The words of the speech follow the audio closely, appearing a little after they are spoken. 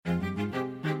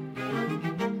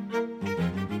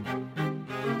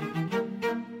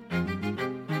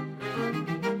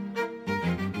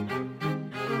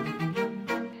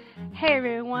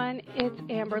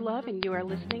Amber Love, and you are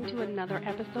listening to another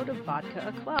episode of Vodka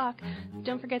O'Clock.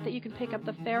 Don't forget that you can pick up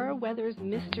the Farrah Weathers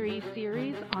Mystery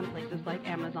Series on places like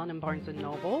Amazon and Barnes &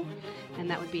 Noble, and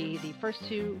that would be the first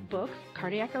two books,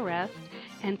 Cardiac Arrest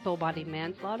and Full Body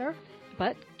Manslaughter.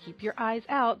 But keep your eyes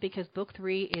out because book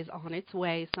 3 is on its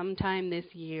way sometime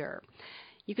this year.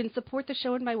 You can support the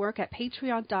show and my work at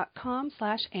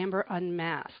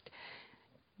patreon.com/AmberUnmasked.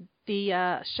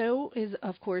 The show is,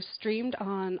 of course, streamed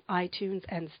on iTunes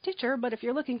and Stitcher, but if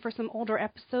you're looking for some older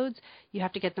episodes, you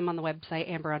have to get them on the website,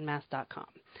 amberunmasked.com.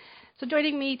 So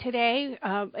joining me today,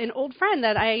 an old friend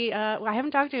that I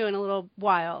haven't talked to in a little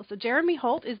while. So Jeremy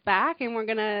Holt is back, and we're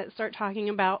going to start talking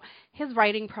about his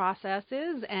writing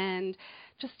processes and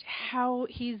just how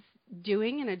he's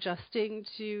doing and adjusting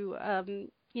to,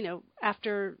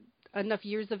 after enough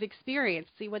years of experience,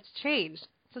 see what's changed.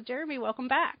 So Jeremy, welcome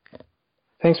back.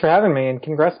 Thanks for having me, and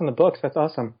congrats on the books. That's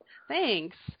awesome.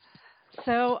 Thanks.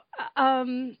 So,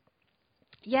 we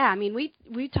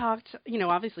talked,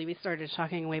 obviously we started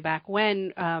talking way back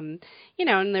when, and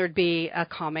there would be a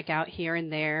comic out here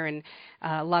and there and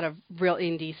a lot of real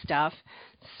indie stuff.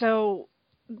 So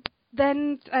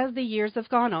then as the years have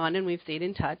gone on and we've stayed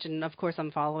in touch, and of course I'm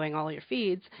following all your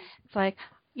feeds, it's like,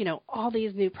 all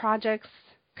these new projects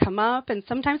come up, and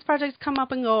sometimes projects come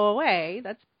up and go away.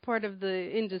 That's part of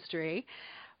the industry,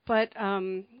 but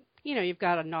you've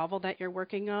got a novel that you're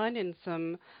working on and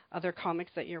some other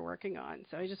comics that you're working on.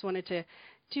 So I just wanted to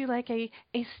do like a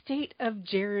state of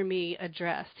Jeremy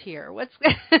address here. What's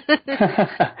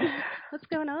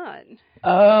going on?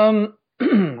 I'm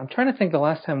trying to think the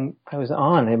last time I was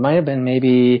on. It might have been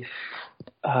maybe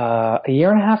a year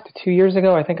and a half to 2 years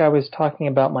ago. I think I was talking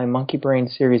about my Monkey Brain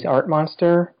series Art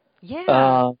Monster.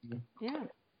 Yeah.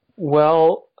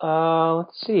 Well,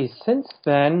 let's see. Since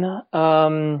then,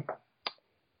 I've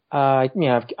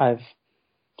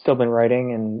still been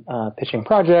writing and pitching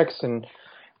projects and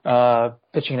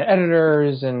pitching to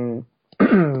editors and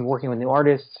working with new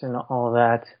artists and all of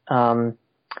that.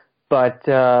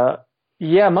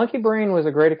 Monkey Brain was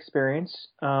a great experience.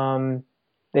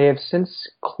 They have since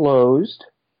closed,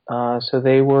 so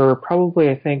they were probably,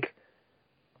 I think,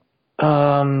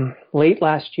 late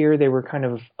last year, they were kind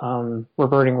of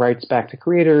reverting rights back to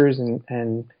creators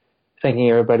and thanking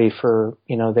everybody for,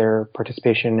 their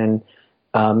participation and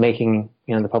making,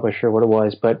 the publisher what it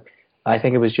was. But I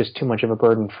think it was just too much of a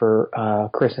burden for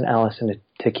Chris and Allison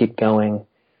to keep going.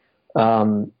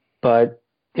 But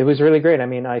it was really great. I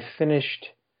mean, I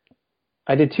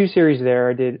did 2 series there.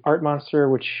 I did Art Monster,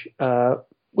 which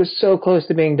was so close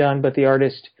to being done, but the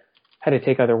artist had to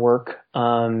take other work.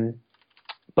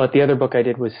 But the other book I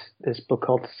did was this book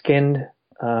called Skinned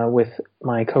with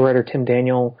my co-writer Tim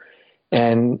Daniel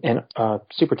and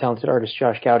super talented artist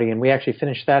Josh Gowdy. And we actually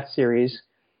finished that series.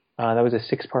 That was a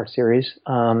 6-part series.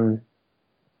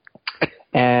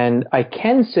 And I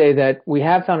can say that we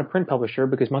have found a print publisher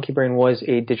because Monkey Brain was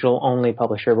a digital-only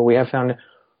publisher, but we have found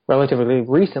relatively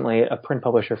recently a print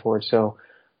publisher for it. So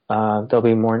there'll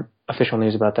be more official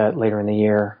news about that later in the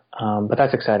year. But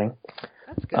that's exciting.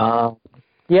 That's good.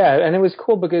 Yeah, and it was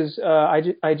cool because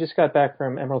I just got back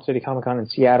from Emerald City Comic Con in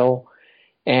Seattle,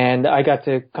 and I got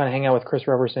to kind of hang out with Chris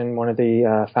Roberson, one of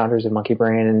the founders of Monkey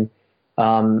Brain,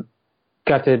 and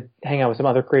got to hang out with some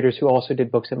other creators who also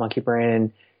did books at Monkey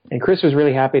Brain. And Chris was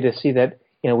really happy to see that,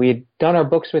 we had done our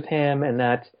books with him and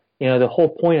that, the whole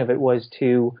point of it was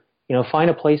to, find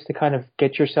a place to kind of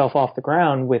get yourself off the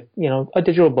ground with, a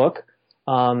digital book.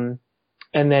 And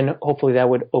then hopefully that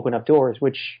would open up doors,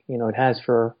 which, it has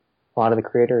for a lot of the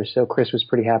creators. So Chris was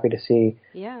pretty happy to see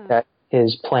that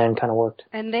his plan kind of worked.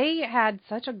 And they had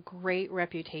such a great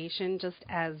reputation just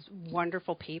as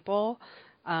wonderful people.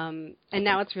 And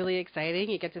now it's really exciting.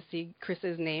 You get to see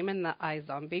Chris's name in the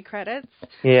iZombie credits.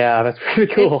 Yeah, that's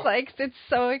pretty cool. It's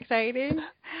so exciting.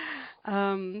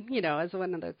 As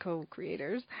one of the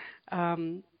co-creators.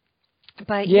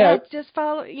 But just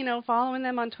following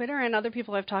them on Twitter and other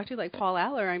people I've talked to, like Paul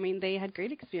Aller, I mean, they had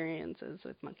great experiences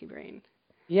with Monkey Brain.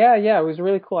 Yeah, it was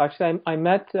really cool. Actually, I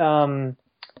met, and,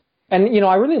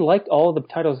 I really liked all of the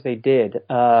titles they did.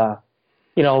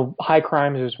 High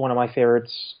Crimes was one of my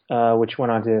favorites, which went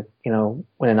on to,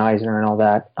 win an Eisner and all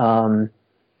that. I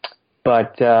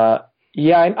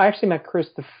actually met Chris.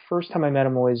 The first time I met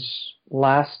him was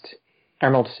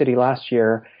Emerald City last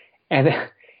year. And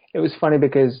it was funny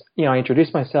because, I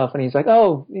introduced myself and he's like,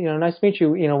 oh, nice to meet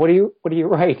you. What do you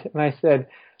write? And I said,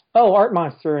 oh, Art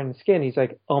Monster and Skin. He's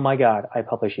like, oh my God, I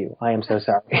publish you. I am so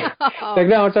sorry. Like,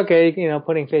 no, it's okay.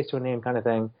 Putting face to a name kind of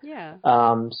thing. Yeah.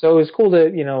 So it was cool to,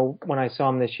 when I saw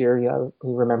him this year, he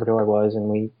remembered who I was, and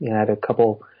we had a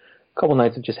couple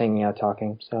nights of just hanging out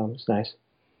talking. So it was nice.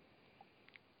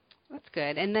 That's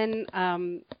good. And then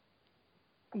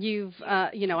you've,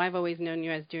 I've always known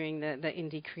you as doing the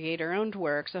indie creator-owned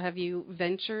work. So have you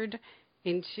ventured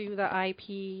into the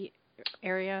IP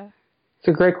area? It's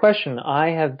a great question. I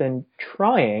have been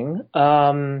trying.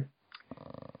 The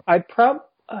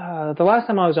last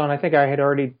time I was on, I think I had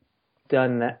already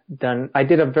I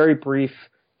did a very brief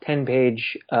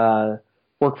 10-page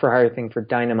work for hire thing for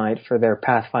Dynamite for their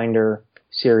Pathfinder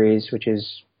series, which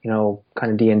is,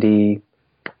 kind of D&D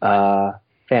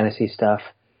fantasy stuff.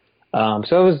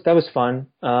 So that was fun.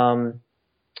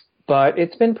 But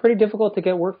it's been pretty difficult to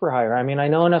get work for hire. I mean, I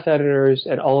know enough editors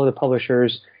at all of the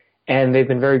publishers, and they've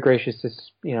been very gracious to,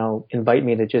 invite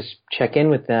me to just check in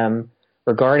with them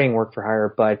regarding work for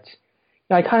hire. But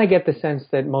I kind of get the sense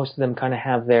that most of them kind of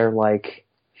have their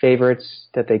favorites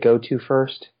that they go to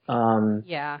first.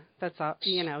 Yeah, that's all.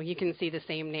 You can see the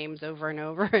same names over and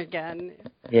over again.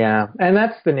 Yeah, and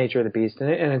that's the nature of the beast, and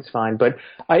it's fine. But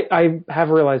I have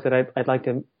realized that I'd like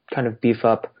to kind of beef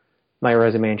up my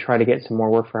resume and try to get some more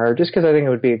work for hire, just because I think it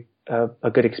would be a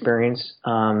good experience,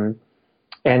 and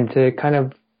to kind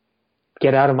of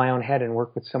get out of my own head and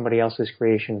work with somebody else's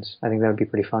creations. I think that would be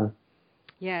pretty fun.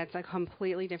 Yeah, it's a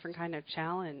completely different kind of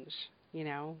challenge.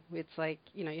 It's like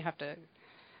you have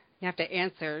to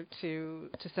answer to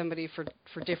somebody for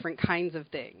different kinds of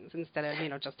things instead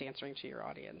of just answering to your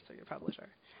audience or your publisher.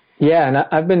 Yeah, and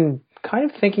I've been kind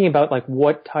of thinking about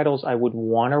what titles I would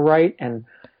want to write, and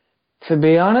to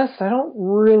be honest, I don't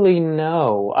really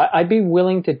know. I'd be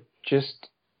willing to just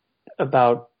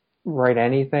about write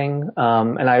anything.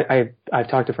 And I've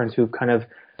talked to friends who've kind of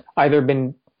either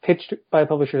been pitched by a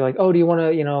publisher like, oh, do you want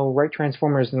to, write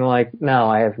Transformers? And they're like, no,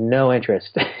 I have no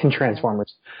interest in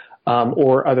Transformers.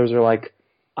 Or others are like,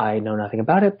 I know nothing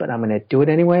about it, but I'm going to do it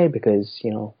anyway because,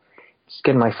 just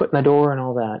getting my foot in the door and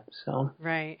all that. So.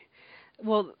 Right.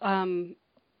 Well,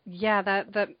 yeah,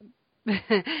 that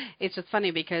it's just funny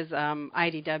because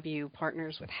IDW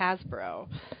partners with Hasbro.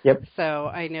 Yep. So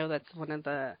I know that's one of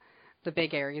the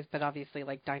big areas, but obviously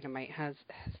Dynamite has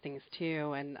things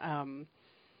too, and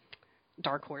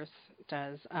Dark Horse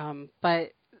does.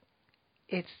 But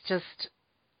it's just,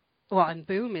 and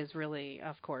Boom is really,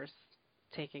 of course,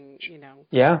 taking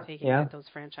those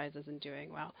franchises and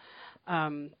doing well.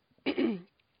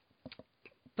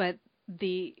 But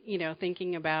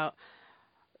thinking about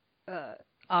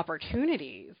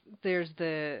opportunities, there's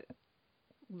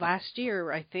last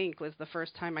year, I think, was the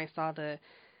first time I saw the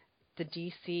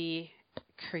DC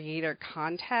creator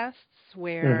contests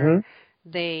where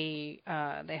they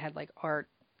had art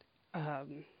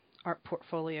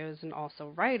portfolios and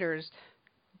also writers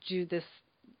do this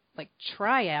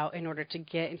tryout in order to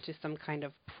get into some kind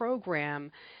of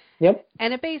program. Yep.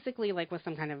 And it basically was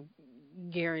some kind of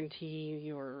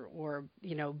guarantee or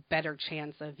better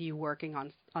chance of you working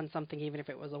on something even if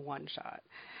it was a one shot.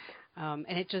 And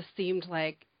it just seemed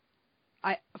like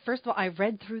first of all, I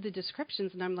read through the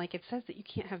descriptions and I'm like, it says that you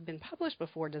can't have been published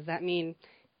before. Does that mean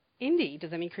indie?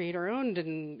 Does that mean creator owned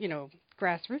and,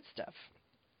 grassroots stuff?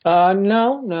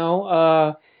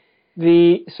 No.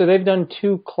 So they've done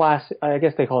 2 classes. I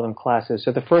guess they call them classes.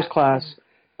 So the first class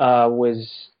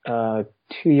was 2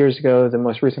 years ago. The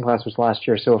most recent class was last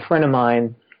year. So a friend of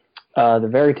mine, the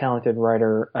very talented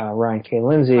writer Ryan K.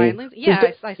 Lindsay. Yeah,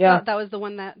 I thought that was the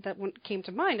one that one came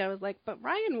to mind. I was like, but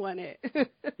Ryan won it.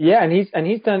 Yeah, and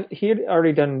he had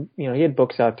already done, he had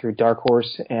books out through Dark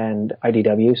Horse and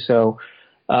IDW. So,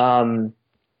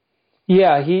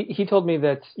 he told me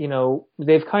that,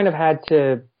 they've kind of had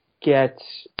to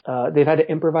they've had to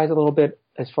improvise a little bit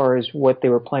as far as what they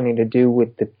were planning to do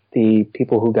with the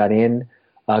people who got in.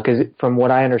 Because from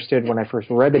what I understood when I first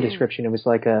read the description, it was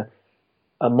like a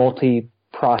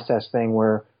multi-process thing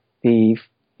where the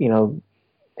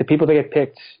people that get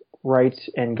picked write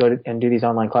and go and do these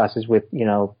online classes with,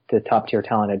 the top tier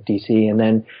talent at DC. And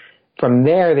then from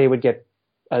there,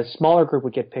 a smaller group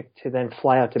would get picked to then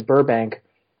fly out to Burbank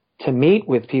to meet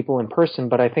with people in person.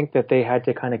 But I think that they had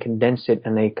to kind of condense it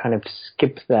and they kind of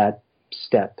skipped that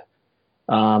step.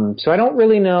 So I don't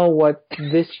really know what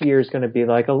this year is going to be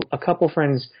like. A couple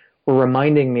friends were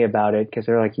reminding me about it because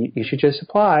they're like, you should just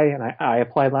apply. And I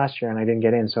applied last year and I didn't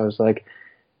get in. So I was like,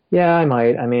 yeah, I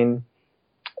might. I mean,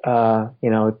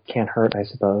 it can't hurt, I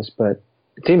suppose. But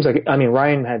it seems like,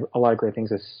 Ryan had a lot of great things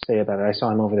to say about it. I saw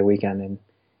him over the weekend and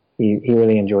he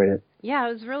really enjoyed it. Yeah,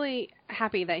 I was really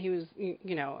happy that he was,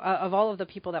 of all of the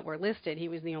people that were listed, he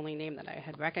was the only name that I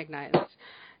had recognized.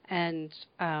 And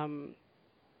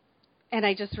And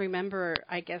I just remember,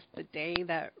 I guess, the day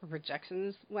that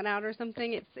rejections went out or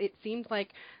something, it seemed like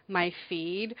my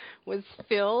feed was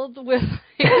filled with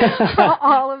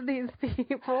all of these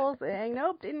people saying,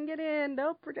 nope, didn't get in,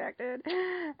 nope, rejected.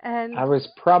 And I was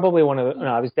probably one of the, no,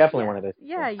 I was definitely one of those.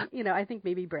 Yeah, I think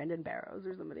maybe Brandon Barrows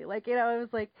or somebody. Like, it was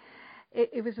like,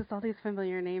 it was just all these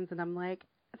familiar names, and I'm like,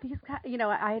 these guys,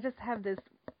 I just have this,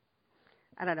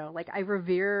 I don't know, like, I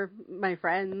revere my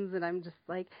friends, and I'm just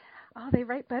like, oh, they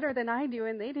write better than I do,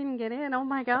 and they didn't get in. Oh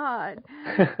my God.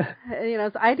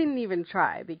 So I didn't even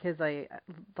try because like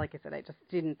I said, I just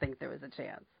didn't think there was a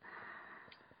chance.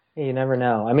 You never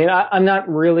know. I mean, I'm not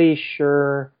really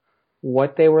sure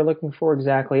what they were looking for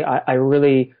exactly.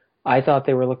 I thought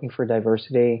they were looking for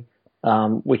diversity,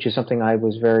 which is something I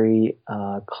was very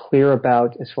clear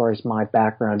about as far as my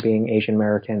background being Asian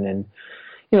American and,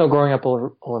 growing up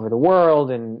all over the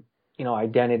world, and,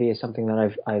 identity is something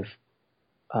that I've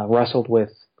wrestled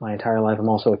with my entire life. I'm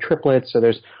also a triplet, so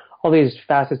there's all these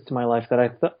facets to my life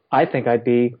that I think I'd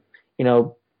be,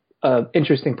 an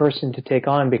interesting person to take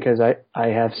on because I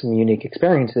have some unique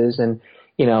experiences, and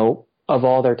of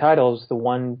all their titles,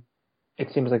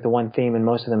 it seems like the one theme in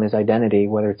most of them is identity,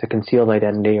 whether it's a concealed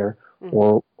identity or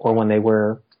when they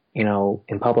were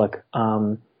in public.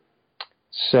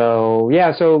 So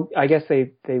I guess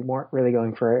they weren't really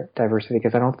going for diversity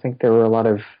because I don't think there were a lot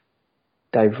of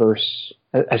diverse,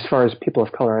 as far as people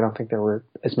of color, I don't think there were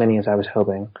as many as I was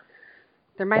hoping.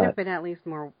 There might have been at least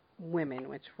more women,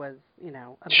 which was, a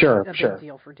big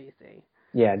deal for DC.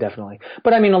 Yeah, definitely.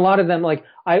 But I mean, a lot of them, like,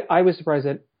 I was surprised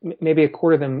that maybe a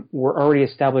quarter of them were already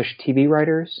established TV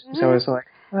writers. Mm-hmm. So I was like,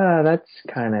 that's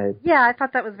kind of... Yeah, I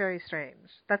thought that was very strange.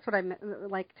 That's what I meant.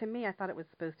 Like, to me, I thought it was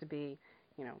supposed to be,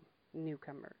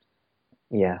 newcomers.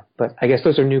 Yeah, but I guess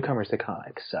those are newcomers to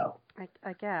comics, so...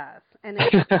 I guess. And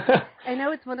I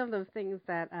know it's one of those things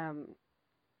that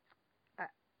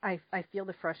I feel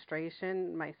the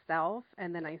frustration myself,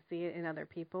 and then I see it in other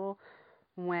people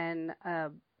when a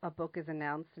book is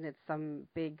announced and it's some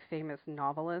big famous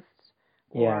novelist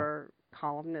or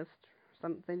columnist,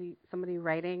 somebody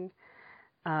writing,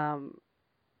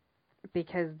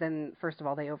 because then first of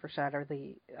all they overshadow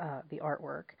the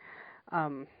artwork,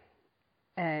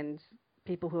 and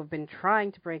people who have been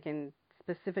trying to break in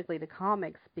specifically to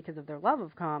comics because of their love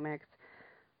of comics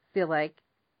feel like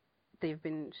they've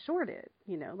been shorted,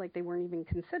 like they weren't even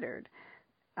considered.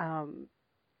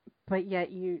 But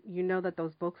yet you know that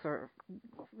those books are,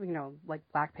 like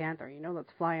Black Panther, that's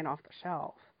flying off the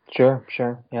shelf. Sure,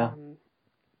 yeah.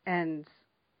 And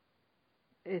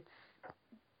it's,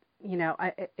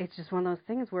 it's just one of those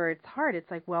things where it's hard.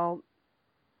 It's like, well,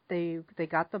 they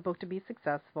got the book to be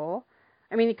successful.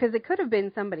 I mean, because it could have been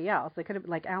somebody else. It could have,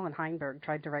 like Alan Heinberg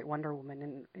tried to write Wonder Woman,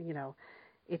 and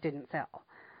it didn't sell.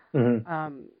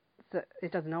 Mm-hmm. So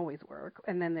it doesn't always work.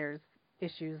 And then there's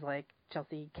issues like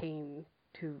Chelsea Kane,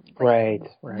 who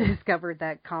discovered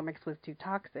that comics was too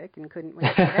toxic and couldn't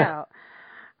wait to get out.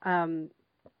 So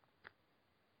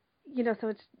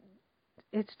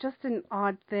it's just an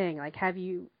odd thing. Like, have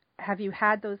you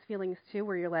had those feelings too,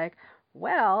 where you're like,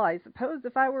 well, I suppose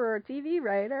if I were a TV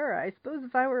writer, I suppose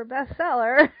if I were a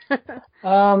bestseller.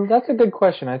 That's a good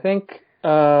question. I think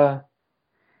there's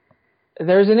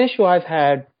an issue I've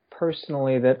had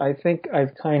personally that I think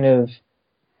I've kind of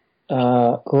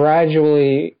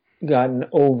gradually gotten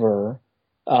over.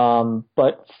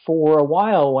 But for a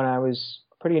while, when I was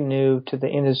pretty new to the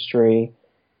industry,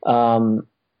 I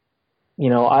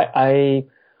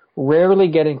rarely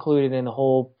get included in the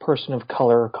whole person of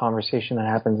color conversation that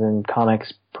happens in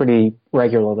comics pretty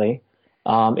regularly.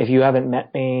 If you haven't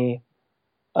met me,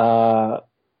 my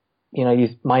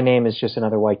name is just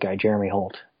another white guy, Jeremy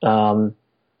Holt. And,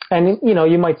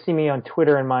 you might see me on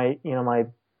Twitter and my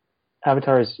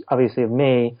avatar is obviously of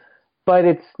me, but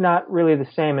it's not really the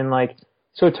same. And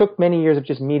so it took many years of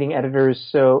just meeting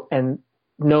editors. And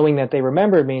knowing that they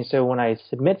remembered me. So when I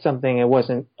submit something, it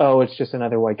wasn't, it's just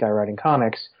another white guy writing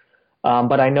comics.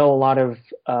 But I know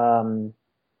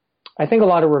I think a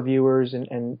lot of reviewers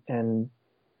and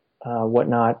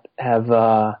whatnot have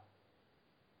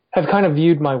kind of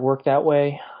viewed my work that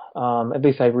way. At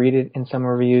least I read it in some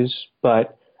reviews,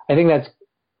 but I think that's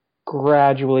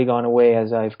gradually gone away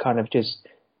as I've kind of just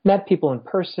met people in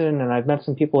person, and I've met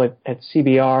some people at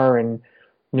CBR and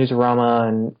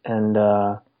Newsarama and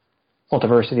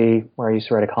Multiversity, where I used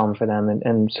to write a column for them.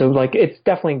 And so it's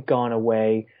definitely gone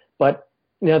away. But,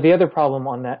 the other problem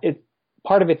on that,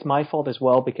 part of it's my fault as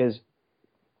well because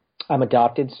I'm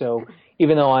adopted. So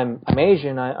even though I'm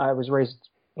Asian, I was raised,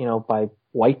 by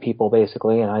white people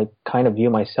basically, and I kind of view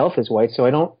myself as white. So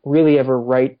I don't really ever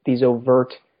write these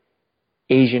overt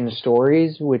Asian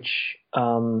stories, which,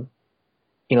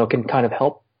 can kind of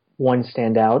help one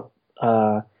stand out.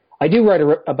 I do write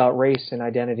about race and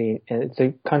identity, and it's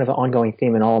a kind of an ongoing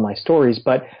theme in all of my stories,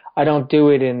 but I don't do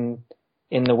it in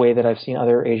the way that I've seen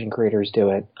other Asian creators do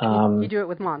it. You do it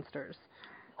with monsters.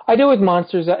 I do it with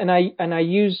monsters, and I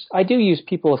do use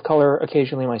people of color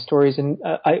occasionally in my stories, and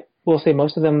I will say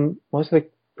most of the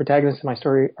protagonists in my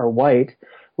story are white,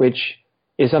 which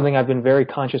is something I've been very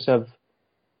conscious of.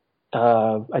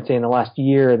 I'd say in the last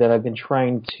year that I've been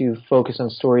trying to focus on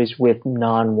stories with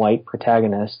non-white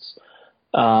protagonists,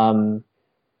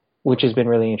 which has been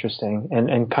really interesting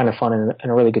and kind of fun and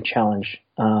a really good challenge.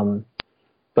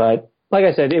 But like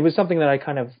I said, it was something that I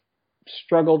kind of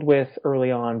struggled with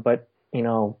early on, but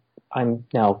I'm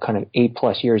now kind of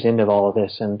 8+ years into all of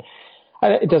this, and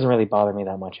it doesn't really bother me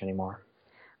that much anymore.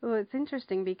 Well, it's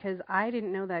interesting because I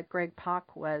didn't know that Greg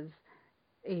Pak was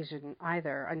Asian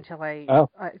either until I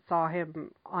saw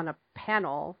him on a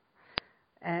panel,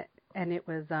 and it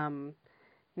was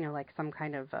like some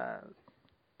kind of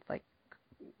like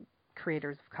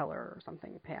creators of color or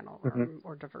something panel,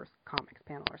 or diverse comics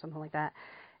panel or something like that.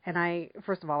 And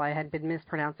first of all, I had been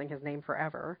mispronouncing his name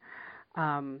forever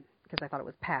because I thought it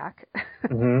was Pak.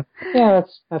 Yeah,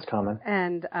 that's common.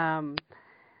 And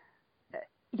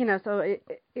so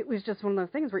it was just one of those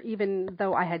things where even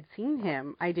though I had seen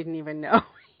him, I didn't even know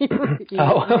he was Asian.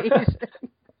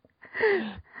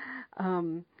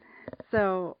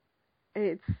 So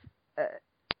it's,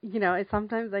 it's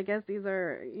sometimes I guess these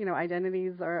are,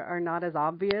 identities are not as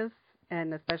obvious,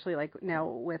 and especially like now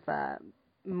with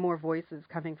more voices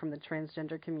coming from the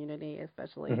transgender community,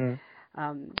 especially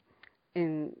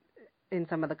in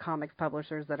some of the comics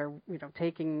publishers that are,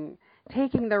 taking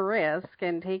the risk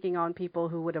and taking on people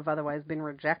who would have otherwise been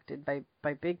rejected by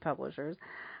big publishers.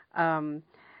 They're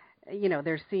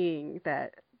seeing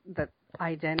that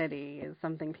identity is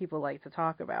something people like to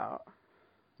talk about.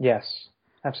 Yes,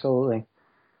 absolutely.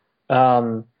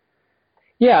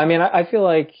 Yeah, I mean, I feel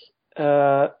like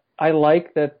I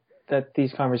like that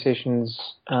these conversations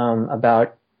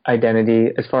about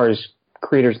identity, as far as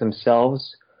creators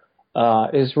themselves,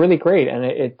 is really great, and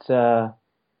it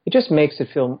just makes it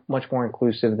feel much more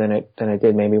inclusive than it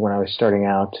did maybe when I was starting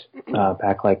out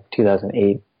back like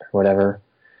 2008 or whatever.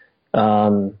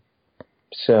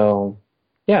 So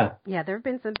yeah. Yeah, there have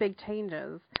been some big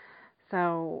changes.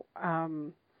 So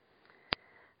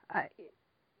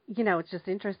it's just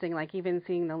interesting, like even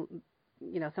seeing the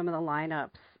some of the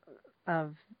lineups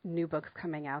of new books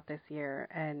coming out this year,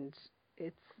 and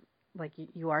it's like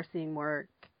you are seeing more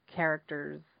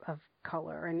characters of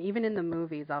color, and even in the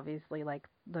movies, obviously, like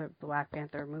the Black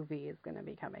Panther movie is going to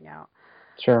be coming out.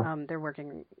 Sure. They're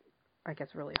working, I guess,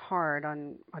 really hard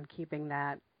on keeping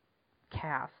that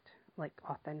cast like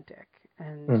authentic,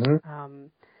 and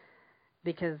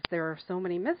because there are so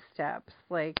many missteps,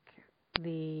 like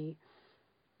the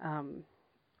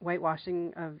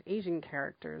whitewashing of Asian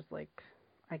characters. Like,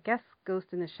 I guess Ghost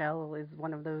in the Shell is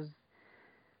one of those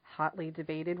hotly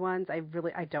debated ones. I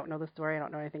don't know the story. I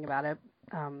don't know anything about it.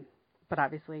 But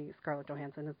obviously Scarlett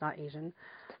Johansson is not Asian.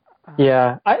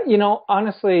 Yeah.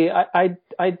 Honestly, I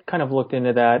kind of looked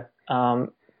into that,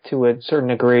 to a certain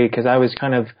degree, because I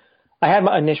had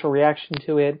my initial reaction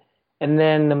to it. And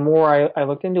then the more I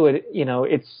looked into it,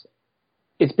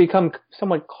 it's become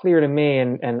somewhat clear to me,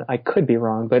 and I could be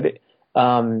wrong, but,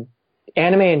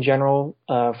 anime in general,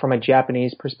 from a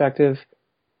Japanese perspective,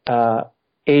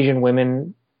 Asian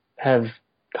women have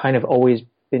kind of always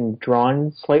been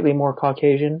drawn slightly more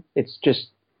Caucasian. It's just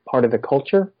part of the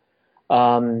culture.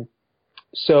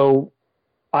 So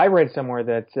I read somewhere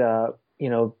that, the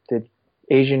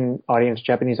Asian audience,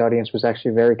 Japanese audience, was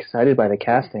actually very excited by the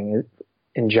casting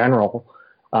in general,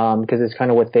 because it's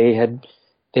kind of what they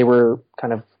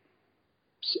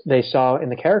saw in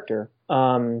the character.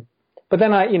 But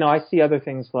then I see other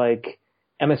things like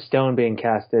Emma Stone being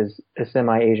cast as a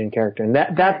semi-Asian character, and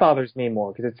that bothers me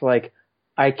more, because it's like,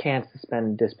 I can't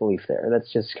suspend disbelief there.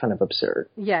 That's just kind of absurd.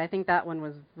 Yeah, I think that one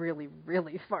was really,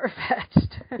 really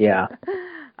far-fetched. Yeah.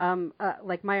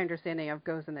 Like my understanding of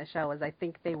Ghost in the Shell is I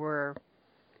think they were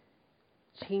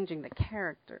changing the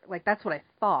character. Like that's what I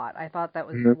thought. I thought that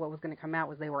was what was going to come out,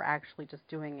 was they were actually just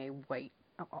doing a white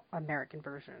American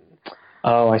version.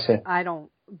 Oh, I see.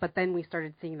 But then we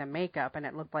started seeing the makeup, and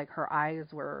it looked like her eyes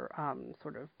were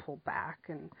sort of pulled back,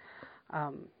 and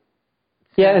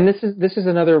yeah, and this is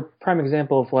another prime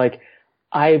example of, like,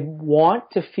 I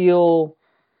want to feel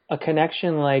a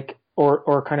connection, like,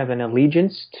 or kind of an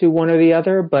allegiance to one or the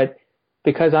other, but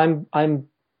because I'm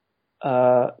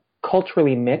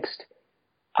culturally mixed,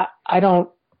 I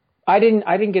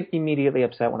didn't get immediately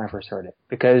upset when I first heard it,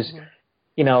 because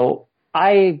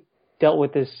I dealt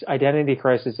with this identity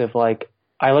crisis of, like,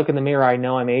 I look in the mirror, I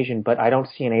know I'm Asian, but I don't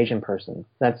see an Asian person.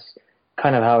 That's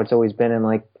kind of how it's always been. And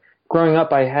like growing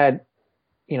up, I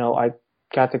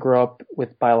got to grow up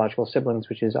with biological siblings,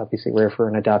 which is obviously rare for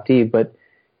an adoptee, but,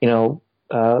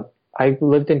 I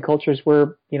lived in cultures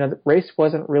where, race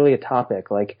wasn't really a topic.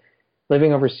 Like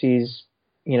living overseas,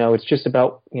 it's just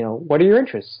about, what are your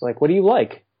interests? Like, what do you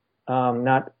like?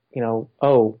 Not,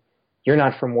 oh, you're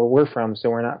not from where we're from, so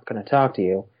we're not going to talk to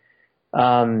you.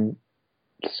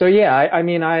 So yeah,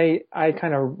 I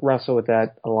kind of wrestle with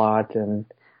that a lot. And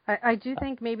I do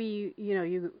think maybe,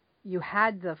 you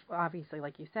had obviously,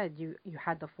 like you said, you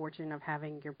had the fortune of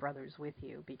having your brothers with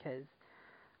you, because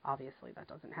obviously that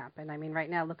doesn't happen. I mean, right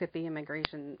now, look at the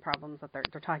immigration problems that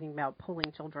they're talking about,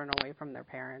 pulling children away from their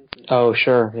parents. Oh,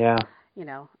 sure, yeah.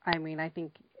 I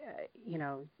think,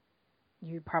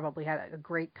 you probably had a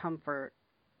great comfort,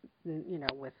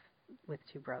 with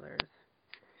two brothers.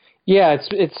 Yeah, it's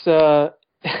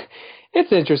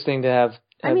it's interesting to have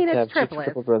it's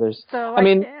triple brothers. So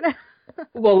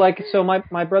so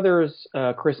my brothers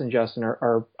Chris and Justin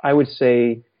are I would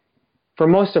say for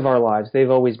most of our lives they've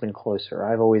always been closer.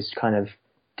 I've always kind of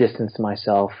distanced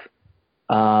myself.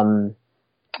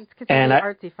 It's because you're the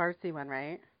artsy-fartsy one,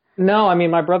 right? No,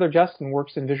 my brother Justin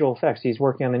works in visual effects. He's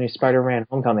working on the new Spider-Man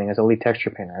Homecoming as a lead texture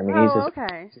painter.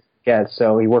 Okay. Yeah,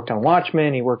 so he worked on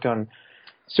Watchmen. He worked on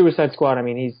Suicide Squad.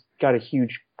 He's got a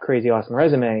huge, crazy, awesome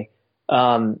resume.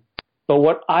 But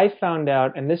what I found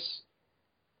out, and this,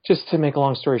 just to make a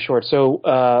long story short, so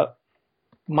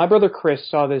my brother Chris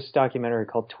saw this documentary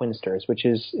called Twinsters, which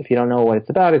is, if you don't know what it's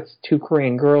about, it's two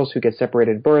Korean girls who get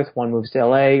separated at birth. One moves to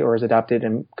L.A. or is adopted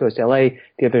and goes to L.A.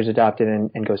 The other is adopted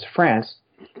and goes to France,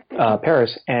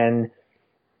 Paris. And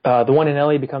the one in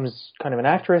L.A. becomes kind of an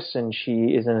actress, and she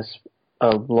is in a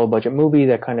low-budget movie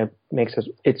that kind of makes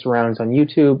its rounds on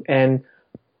YouTube. And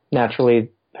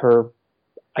naturally, her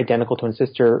identical twin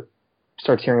sister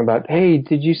starts hearing about, hey,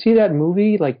 did you see that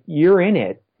movie? Like, you're in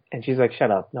it. And she's like, shut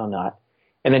up. No, I'm not.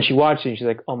 And then she watched it and she's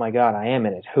like, oh my God, I am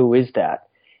in it. Who is that?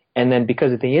 And then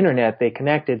because of the internet, they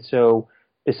connected. So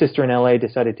the sister in LA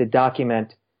decided to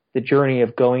document the journey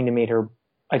of going to meet her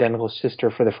identical sister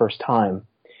for the first time.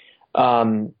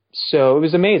 So it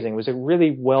was amazing. It was a really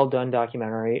well done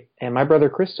documentary. And my brother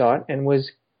Chris saw it and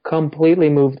was completely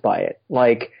moved by it.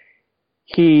 Like,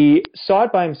 he saw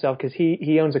it by himself because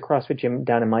he owns a CrossFit gym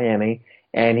down in Miami,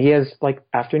 and he has like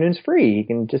afternoons free. He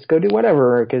can just go do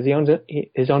whatever because he owns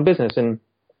his own business. And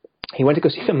he went to go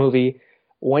see the movie,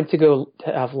 went to go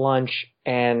to have lunch,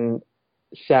 and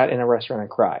sat in a restaurant and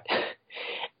cried.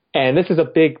 And this is a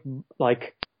big,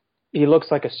 like, he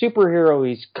looks like a superhero.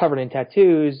 He's covered in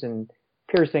tattoos and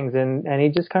piercings, and he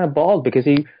just kind of bawled because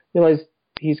he realized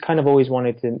he's kind of always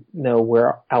wanted to know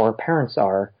where our parents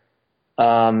are.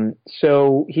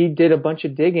 So he did a bunch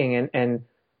of digging and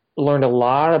learned a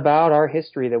lot about our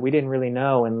history that we didn't really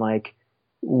know. And like,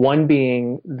 one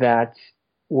being that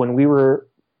when we were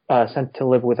sent to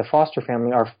live with a foster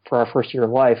family for our first year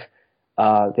of life,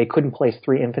 they couldn't place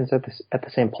 3 infants at the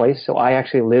same place. So I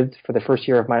actually lived for the first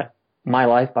year of my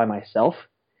life by myself,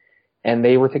 and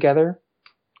they were together,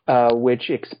 which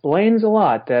explains a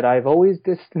lot that I've always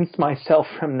distanced myself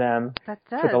from them. That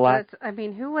does. Who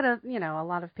would have, a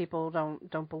lot of people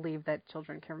don't believe that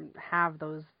children can have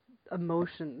those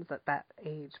emotions at that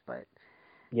age, but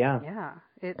yeah.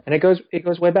 And it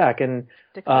goes way back, and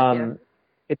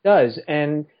it does.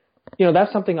 And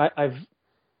that's something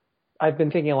I've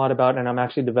been thinking a lot about, and I'm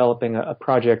actually developing a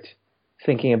project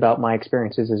thinking about my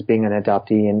experiences as being an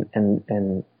adoptee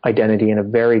and identity in a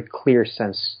very clear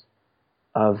sense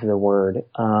of the word.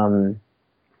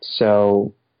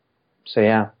 So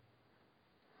yeah.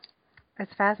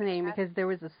 It's fascinating because there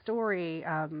was a story,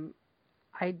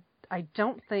 I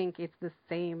don't think it's the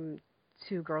same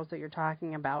 2 girls that you're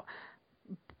talking about,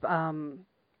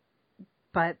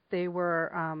 but they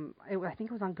were, I think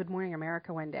it was on Good Morning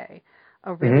America one day,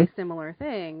 a really similar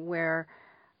thing where,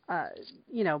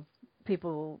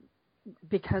 people,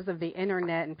 because of the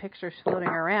internet and pictures floating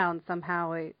around,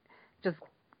 somehow it just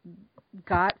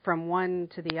got from one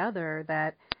to the other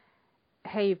that,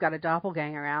 hey, you've got a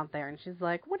doppelganger out there. And she's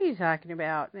like, what are you talking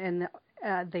about? And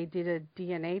they did a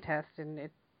DNA test, and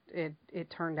it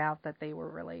turned out that they were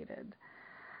related.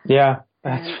 Yeah,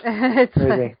 that's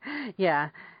crazy.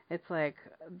 It's like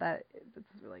that. It's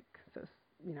like so,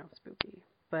 spooky.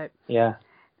 But yeah,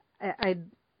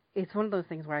 it's one of those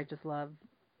things where I just love.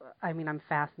 I'm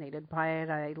fascinated by it.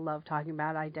 I love talking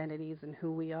about identities and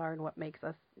who we are and what makes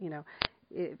us.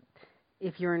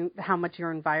 If how much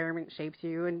your environment shapes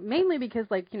you, and mainly because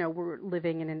we're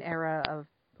living in an era of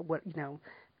what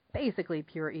basically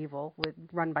pure evil,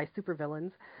 run by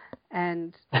supervillains.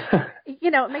 And,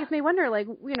 it makes me wonder, like,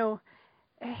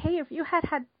 hey, if you had,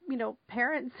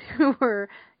 parents who were,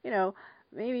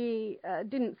 maybe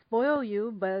didn't spoil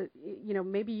you, but,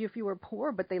 maybe if you were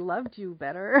poor, but they loved you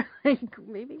better, like,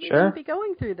 maybe we wouldn't be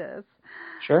going through this.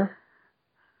 Sure.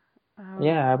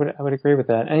 Yeah, I would agree with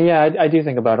that. And yeah, I do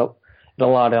think about it a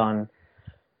lot on,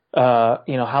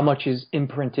 how much is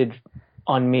imprinted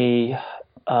on me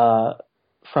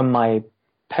from my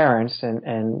parents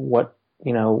and what,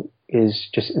 is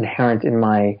just inherent in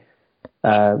my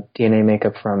DNA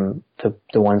makeup from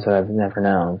the ones that I've never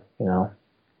known,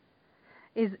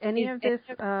 Is any of this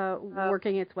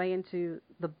working its way into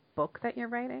the book that you're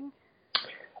writing?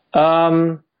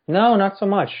 No, not so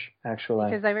much,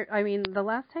 actually. Because the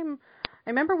last time, I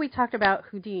remember we talked about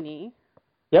Houdini.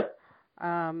 Yep.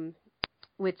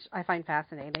 Which I find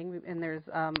fascinating, and there's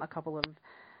a couple of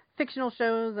fictional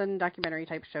shows and documentary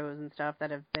type shows and stuff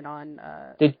that have been on.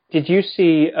 Did you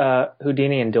see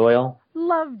Houdini and Doyle?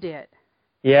 Loved it.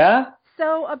 Yeah?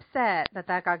 So upset that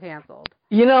got canceled.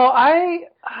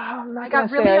 I'm not gonna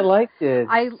say I liked it.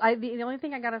 The only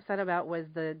thing I got upset about was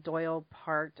the Doyle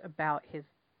part about his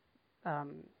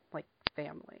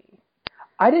family.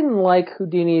 I didn't like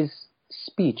Houdini's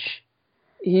speech.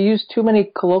 He used too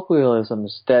many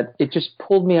colloquialisms that it just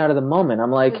pulled me out of the moment.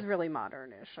 I'm like, it was really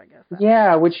modernish, I guess.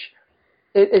 Yeah, which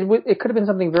it could have been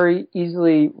something very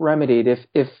easily remedied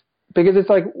if because it's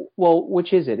like, well,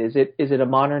 which is it? Is it a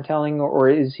modern telling, or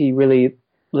is he really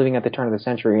living at the turn of the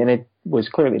century? And it was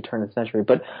clearly the turn of the century.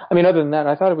 But I mean, other than that,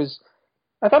 I thought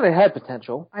it had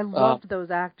potential. I loved those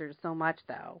actors so much,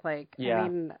 though. Yeah. I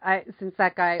mean, since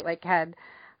that guy had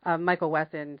Michael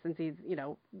Weston, since he's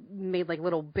made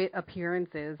little bit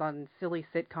appearances on silly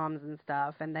sitcoms and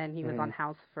stuff, and then he was on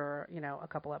House for a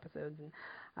couple episodes, and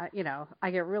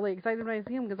I get really excited when I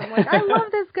see him because I'm like, I love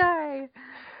this guy.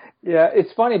 Yeah,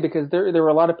 it's funny because there were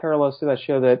a lot of parallels to that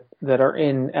show that are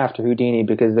in after Houdini,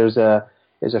 because there's a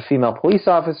female police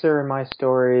officer in my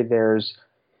story. There's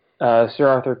Sir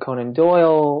Arthur Conan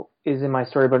Doyle is in my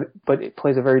story, but it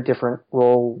plays a very different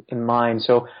role in mine.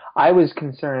 So I was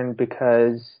concerned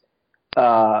because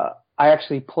I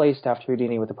actually placed After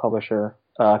Houdini with the publisher.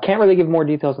 Can't really give more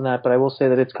details on that, but I will say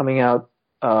that it's coming out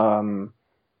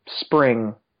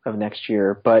spring of next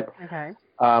year. But okay.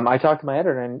 I talked to my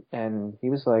editor, and he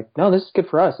was like, no, this is good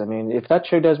for us. I mean, if that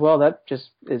show does well, that just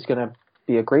is going to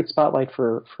be a great spotlight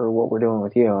for what we're doing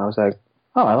with you. And I was like,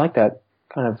 oh, I like that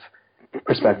kind of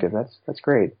perspective. That's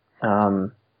great.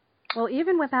 Well,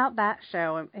 even without that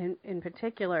show in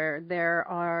particular,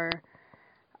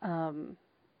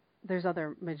 there's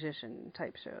other magician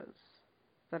type shows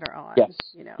that are on. Yes.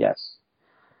 Yes.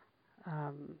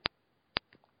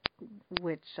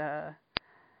 Which, I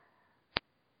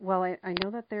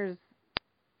know that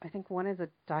I think one is a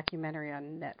documentary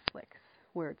on Netflix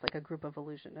where it's a group of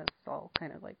illusionists all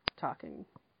kind of talking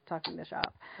the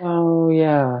shop. Oh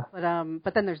yeah.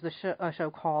 But then there's a show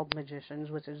called Magicians,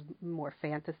 which is more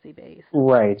fantasy based.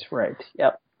 Right.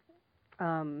 Yep.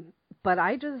 But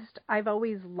I've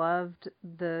always loved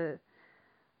the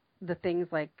things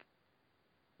like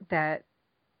that.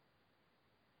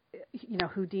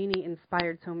 Houdini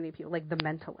inspired so many people, like The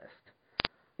Mentalist.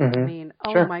 Mm-hmm. I mean,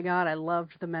 Sure. Oh my God, I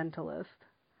loved The Mentalist.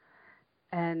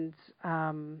 And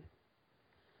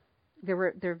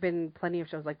there have been plenty of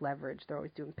shows like Leverage. They're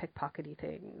always doing pickpockety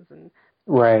things and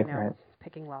right.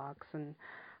 picking locks and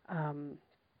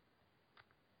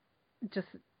just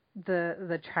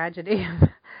the tragedy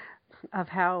of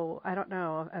how, I don't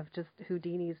know, of just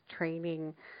Houdini's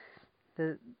training,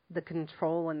 the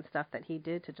control and stuff that he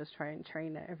did to just try and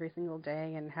train every single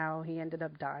day, and how he ended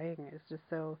up dying is just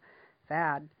so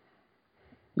sad.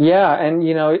 Yeah, and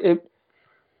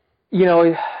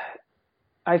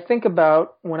I think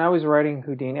about when I was writing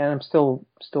Houdini, and I'm still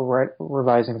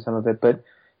revising some of it, but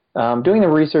doing the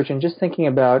research and just thinking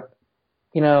about,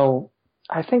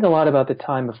 I think a lot about the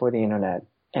time before the internet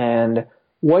and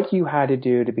what you had to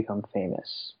do to become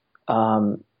famous,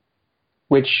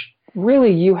 which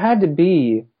really you had to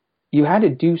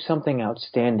do something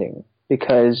outstanding,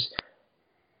 because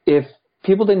if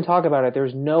people didn't talk about it,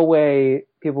 there's no way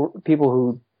people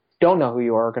who don't know who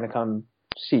you are going to come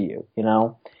see you,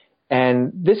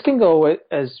 And this can go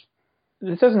this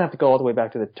doesn't have to go all the way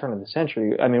back to the turn of the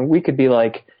century. I mean, we could be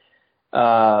 30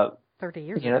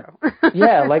 years ago.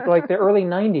 Yeah, like the early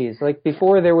 90s, like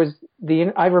before there was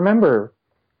I remember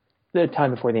the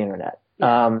time before the internet.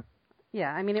 Yeah.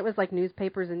 Yeah, I mean, it was like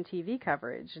newspapers and TV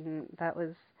coverage, and that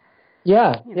was...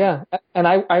 Yeah. And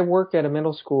I work at a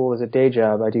middle school as a day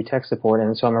job. I do tech support,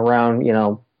 and so I'm around,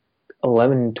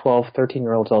 11, 12,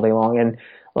 13-year-olds all day long. And,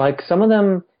 some of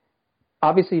them,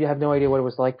 obviously you have no idea what it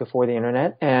was like before the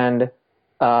internet. And,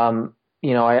 I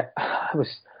was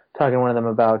talking to one of them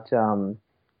about,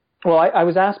 I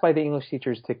was asked by the English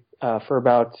teachers to, for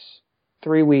about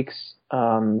 3 weeks,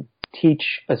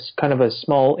 teach kind of a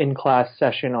small in-class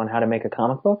session on how to make a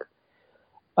comic book.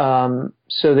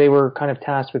 So they were kind of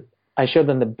tasked with, I showed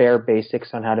them the bare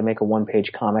basics on how to make a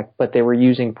one-page comic, but they were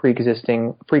using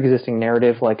pre-existing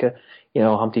narrative like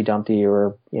Humpty Dumpty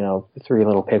or, Three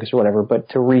Little Pigs or whatever, but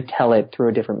to retell it through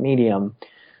a different medium.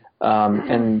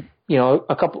 And,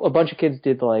 a bunch of kids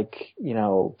did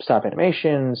stop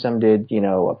animation, some did,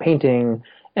 a painting,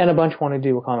 and a bunch wanted to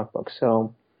do a comic book.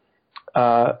 So,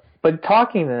 but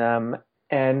talking to them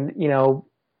and,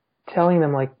 telling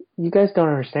them you guys don't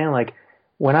understand,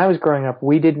 when I was growing up,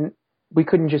 we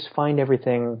couldn't just find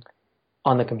everything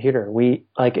on the computer.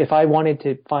 If I wanted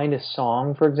to find a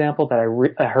song, for example, that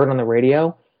I heard on the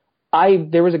radio,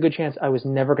 there was a good chance I was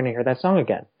never going to hear that song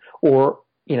again. Or,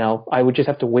 I would just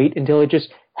have to wait until it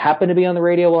just happened to be on the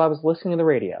radio while I was listening to the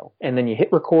radio. And then you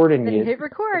hit record and you hit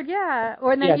record, yeah.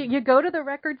 Or then you go to the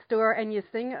record store and you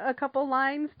sing a couple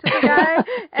lines to the guy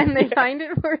and they find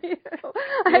it for you.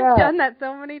 I've done that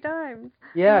so many times.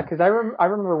 Yeah, because I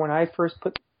remember when I first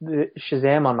put the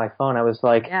Shazam on my phone, I was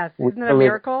like, yes, isn't it a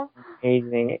miracle?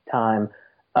 Amazing time.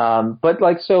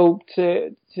 But so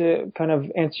to kind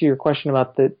of answer your question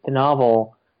about the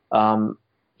novel,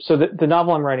 so the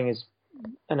novel I'm writing is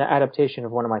an adaptation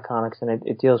of one of my comics, and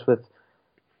it deals with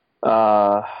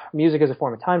music as a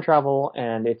form of time travel,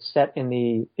 and it's set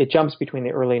it jumps between the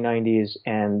early 90s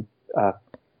and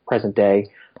present day.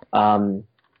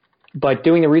 But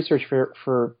doing the research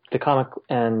for the comic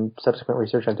and subsequent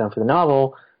research I've done for the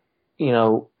novel,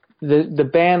 the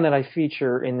band that I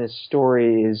feature in this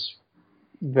story is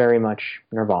very much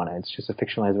Nirvana. It's just a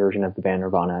fictionalized version of the band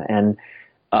Nirvana. And,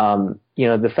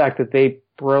 the fact that they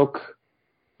broke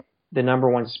the number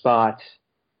one spot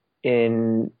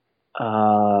in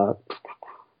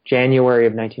January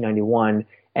of 1991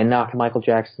 and knocked Michael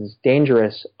Jackson's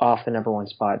Dangerous off the number one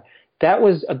spot, that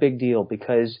was a big deal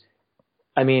because,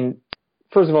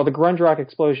 first of all, the grunge rock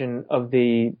explosion of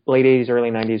the late 80s,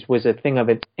 early 90s was a thing of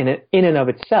it in and of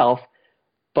itself,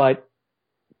 but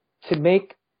to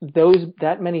make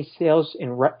that many sales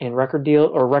in record deal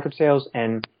or record sales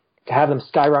and to have them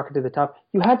skyrocket to the top,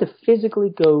 you had to physically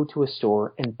go to a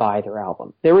store and buy their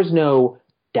album. There was no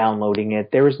downloading it.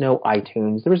 There was no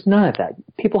iTunes. There was none of that.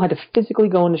 People had to physically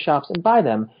go into shops and buy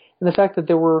them. And the fact that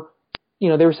they were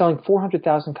selling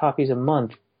 400,000 copies a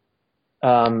month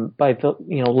by the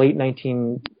late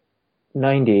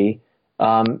 1990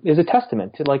 is a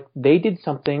testament to they did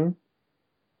something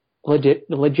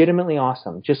legitimately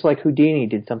awesome, just like Houdini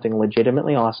did something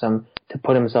legitimately awesome to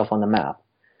put himself on the map.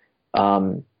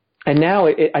 And now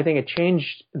I think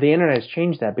the internet has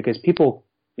changed that because people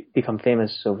become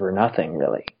famous over nothing,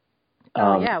 really.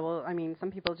 Yeah. Well,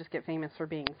 some people just get famous for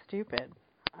being stupid.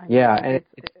 There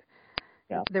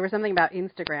was something about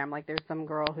Instagram. There's some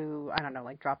girl who, I don't know,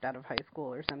 dropped out of high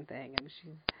school or something, and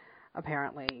she's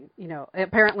apparently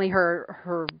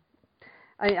her.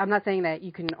 I'm not saying that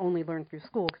you can only learn through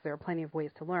school because there are plenty of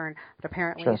ways to learn, but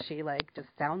apparently she just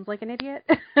sounds like an idiot.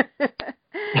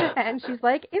 And she's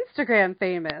Instagram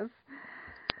famous.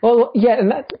 Well, yeah, and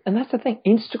that's the thing.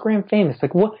 Instagram famous.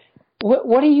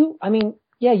 What do you?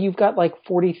 You've got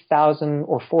 40,000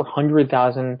 or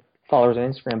 400,000 followers on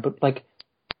Instagram, but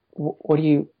what are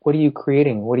you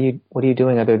creating? What are you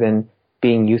doing other than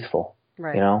being youthful?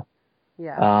 Right.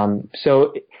 Yeah.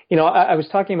 So I was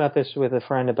talking about this with a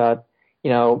friend about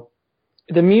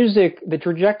the music, the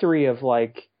trajectory of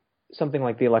something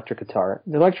like the electric guitar.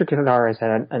 The electric guitar has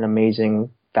had an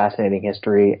amazing, fascinating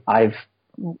history. I've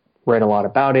read a lot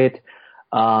about it.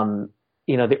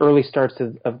 The early starts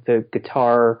of the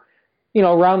guitar,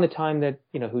 around the time that,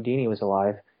 Houdini was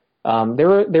alive, there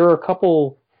were a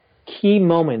couple key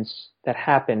moments that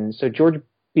happened. So George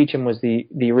Beecham was the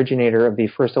originator of the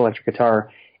first electric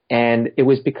guitar, and it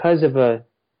was because of a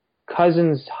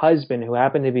cousin's husband who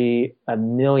happened to be a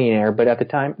millionaire, but at the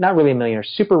time, not really a millionaire,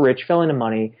 super rich, fell into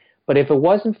money. But if it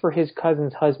wasn't for his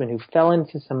cousin's husband who fell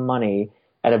into some money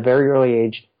at a very early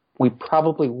age, we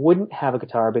probably wouldn't have a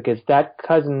guitar because that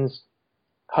cousin's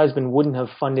husband wouldn't have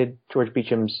funded George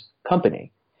Beecham's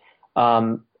company.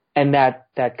 And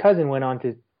that cousin went on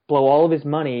to blow all of his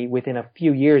money within a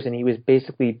few years, and he was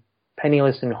basically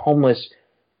penniless and homeless.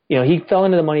 He fell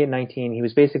into the money at 19. He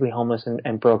was basically homeless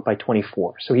and broke by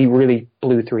 24. So he really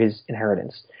blew through his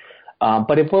inheritance.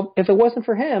 But if it wasn't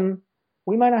for him,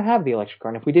 we might not have the electric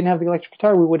guitar. And if we didn't have the electric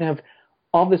guitar, we wouldn't have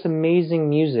all this amazing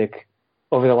music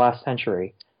over the last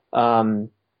century.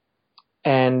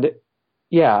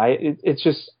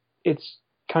 It's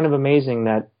kind of amazing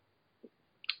that,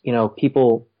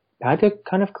 people had to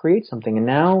kind of create something, and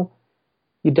now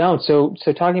you don't. So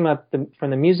talking about from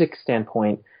the music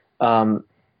standpoint,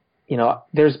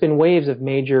 there's been waves of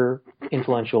major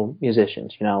influential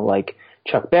musicians, like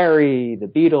Chuck Berry, the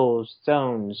Beatles,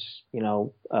 Stones,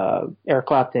 Eric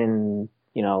Clapton,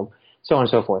 so on and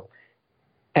so forth.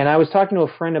 And I was talking to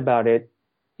a friend about it,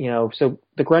 so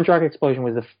the grunge rock explosion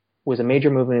was a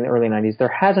major movement in the early 90s. There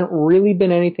hasn't really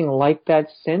been anything like that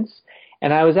since.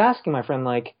 And I was asking my friend,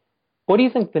 like, what do you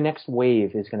think the next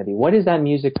wave is going to be? What is that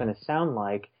music going to sound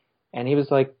like? And he was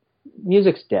like,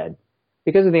 music's dead.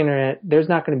 Because of the internet, there's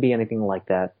not going to be anything like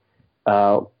that.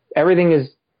 Everything is,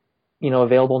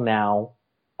 available now,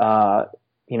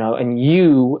 and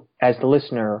you, as the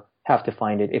listener, have to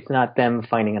find it. It's not them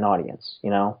finding an audience,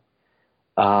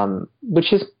 which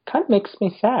just kind of makes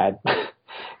me sad.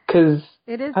 Because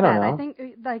it is I don't sad. know. I think,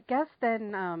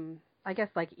 I guess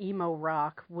like emo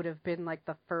rock would have been like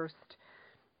the first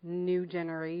new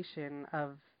generation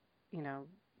of,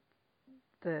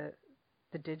 the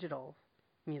digital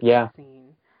music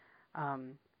scene.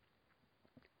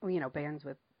 Bands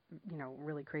with,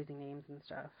 really crazy names and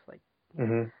stuff. Like,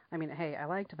 I mean, hey, I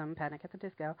liked them, Panic at the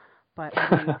Disco, but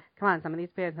I mean, come on, some of these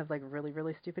bands have like really,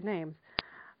 really stupid names.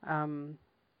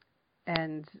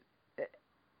 And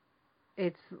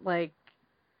it's like,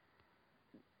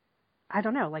 I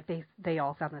don't know, like they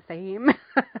all sound the same.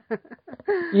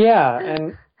 Yeah,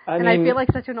 and I feel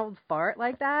like such an old fart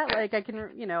like that. Like I can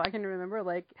remember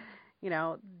like,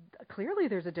 clearly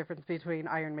there's a difference between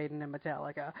Iron Maiden and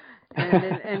Metallica,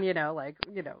 and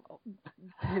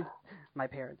my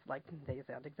parents, like, they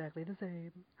sound exactly the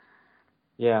same.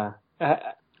 Yeah.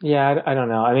 I don't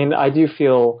know. I mean, I do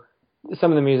feel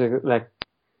some of the music, like,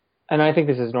 and I think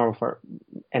this is normal for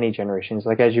any generations.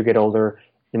 Like, as you get older,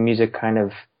 the music kind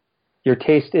of, your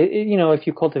taste, if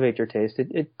you cultivate your taste,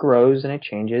 it grows and it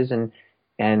changes, and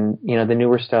the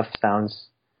newer stuff sounds,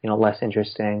 less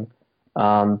interesting.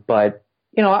 But,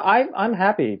 I'm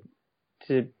happy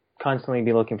to constantly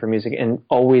be looking for music and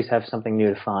always have something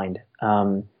new to find.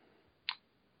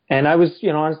 And I was,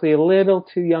 honestly a little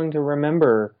too young to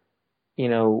remember,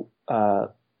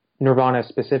 Nirvana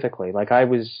specifically. Like, I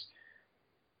was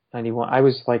 91, I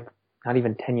was like not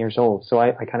even 10 years old. So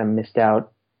I kind of missed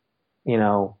out,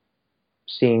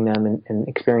 seeing them and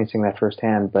experiencing that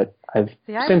firsthand. But I was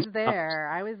there.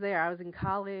 I was in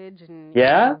college, and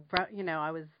yeah,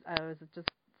 I was just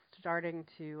starting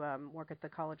to work at the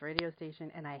college radio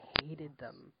station, and I hated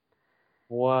them.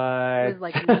 What? It was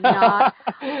like not.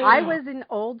 I was an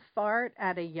old fart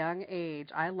at a young age.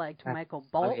 I liked Michael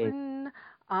Bolton.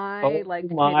 I liked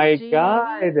Kenny G. Oh my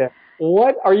God!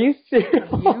 What? Are you serious?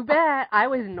 You bet. I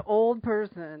was an old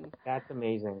person. That's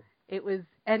amazing. It was,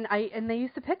 and they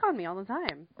used to pick on me all the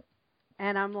time,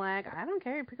 and I'm like, I don't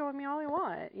care. You pick on me all you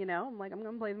want. I'm like, I'm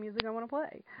gonna play the music I want to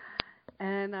play,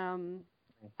 and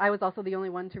I was also the only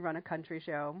one to run a country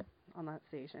show on that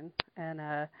station,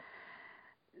 and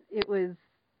it was,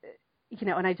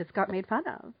 and I just got made fun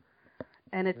of,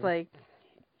 and it's like,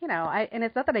 and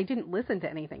it's not that I didn't listen to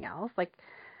anything else. Like,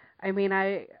 I mean,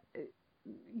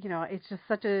 it's just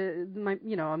such a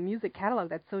music catalog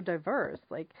that's so diverse.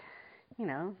 Like,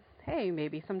 hey,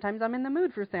 maybe sometimes I'm in the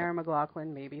mood for Sarah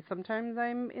McLachlan. Maybe sometimes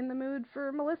I'm in the mood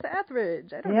for Melissa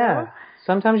Etheridge. I don't know. Yeah.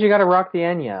 Sometimes you got to rock the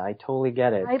Enya. I totally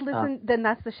get it. Then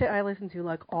that's the shit I listen to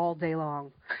like all day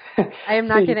long. I am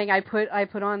not kidding. I put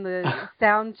on the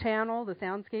sound channel, the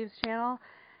Soundscapes channel,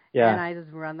 and I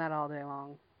just run that all day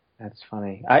long. That's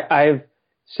funny. I've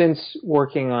since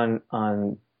working on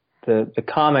the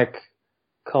comic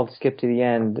called Skip to the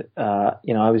End. I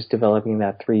was developing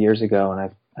that 3 years ago, and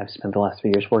I've spent the last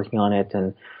 3 years working on it,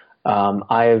 and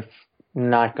I've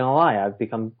not gonna lie, I've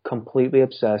become completely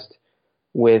obsessed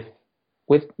with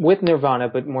Nirvana,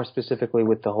 but more specifically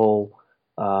with the whole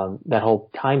that whole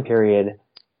time period.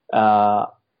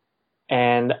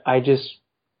 And I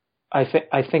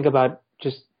think about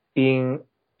just being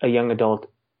a young adult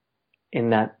in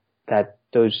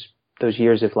those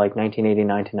years of like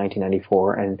 1989 to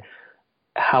 1994, and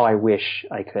how I wish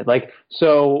I could. Like,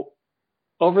 so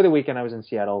over the weekend I was in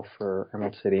Seattle for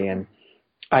Emerald City, and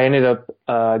I ended up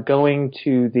going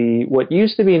to what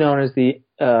used to be known as the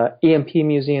EMP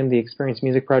Museum, the Experience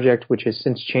Music Project, which has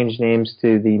since changed names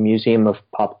to the Museum of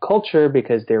Pop Culture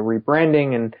because they're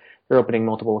rebranding and they're opening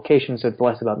multiple locations, so it's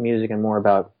less about music and more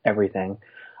about everything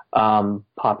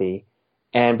poppy.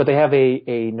 But they have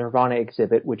a Nirvana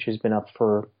exhibit which has been up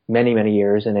for many, many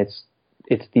years, and it's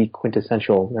the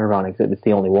quintessential Nirvana exhibit. It's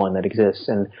the only one that exists.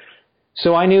 And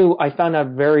so I found out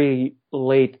very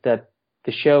late that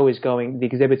the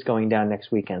exhibit's going down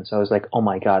next weekend. So I was like, oh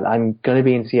my God, I'm going to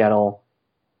be in Seattle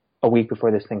a week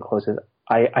before this thing closes.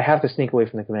 I have to sneak away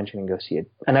from the convention and go see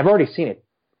it. And I've already seen it.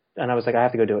 And I was like, I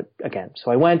have to go do it again.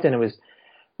 So I went, and it was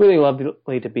really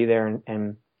lovely to be there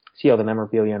and see all the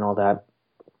memorabilia and all that.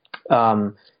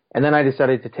 And then I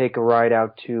decided to take a ride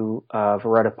out to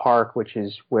Veretta Park, which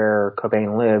is where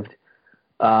Cobain lived.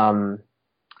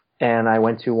 And I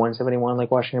went to 171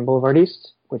 Lake Washington Boulevard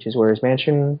East, which is where his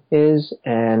mansion is.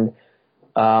 And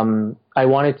I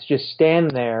wanted to just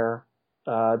stand there.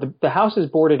 The house is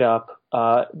boarded up.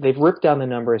 They've ripped down the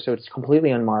number, so it's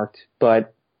completely unmarked.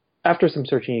 But after some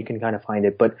searching, you can kind of find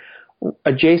it. But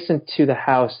adjacent to the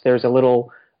house, there's a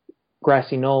little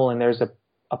grassy knoll, and there's a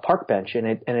park bench,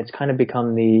 and it's kind of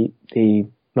become the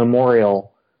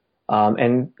memorial.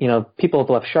 And you know, people have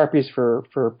left Sharpies for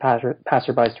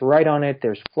passerbys to write on it.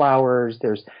 There's flowers.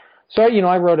 So you know,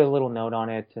 I wrote a little note on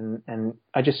it, and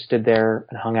I just stood there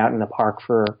and hung out in the park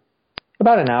for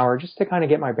about an hour just to kind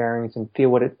of get my bearings and feel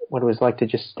what it was like to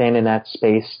just stand in that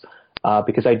space,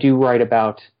 because I do write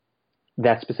about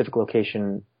that specific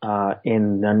location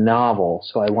in the novel.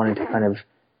 So I wanted to kind of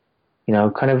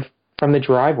from the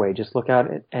driveway, just look out,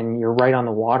 and you're right on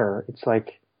the water. It's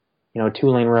like, you know, a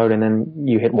 2-lane road, and then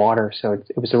you hit water. So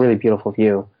it was a really beautiful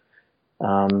view.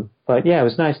 But yeah, it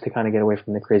was nice to kind of get away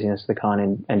from the craziness of the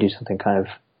con and do something kind of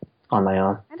on my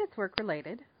own. And it's work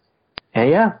related. And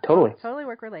yeah, totally. Totally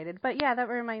work related. But yeah, that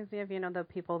reminds me of, you know, the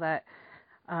people that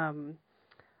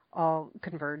all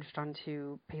converged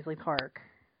onto Paisley Park.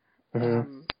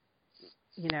 Mm-hmm.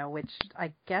 You know, which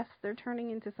I guess they're turning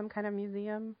into some kind of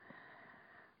museum.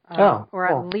 Or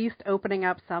at least opening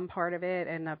up some part of it.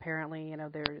 And apparently, you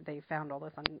know, they found all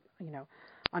this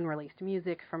unreleased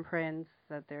music from Prince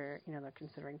that they're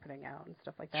considering putting out and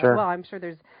stuff like that. Sure. Well, I'm sure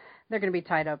they're going to be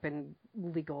tied up in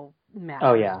legal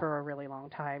matters for a really long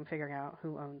time, figuring out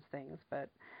who owns things. But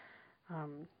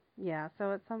yeah,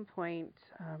 so at some point,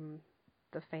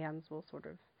 the fans will sort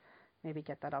of maybe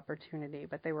get that opportunity.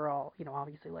 But they were all, you know,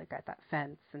 obviously like at that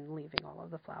fence and leaving all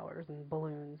of the flowers and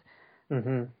balloons.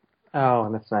 Mm-hmm.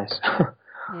 Oh, that's nice.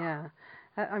 Yeah.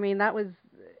 I mean, that was,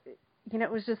 you know,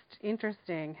 it was just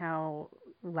interesting how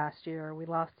last year we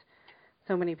lost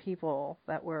so many people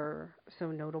that were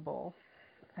so notable.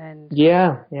 And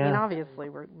yeah. I mean, obviously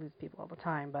we lose people all the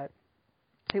time, but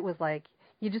it was like,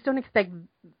 you just don't expect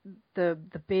the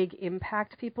big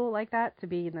impact people like that to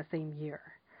be in the same year.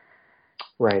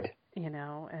 Right. You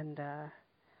know, and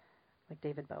like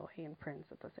David Bowie and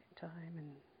Prince at the same time.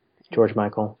 And George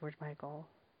Michael.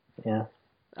 Yeah.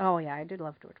 Oh, yeah, I did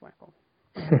love George Michael.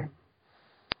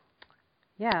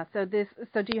 Yeah, so do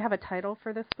you have a title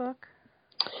for this book?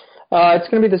 It's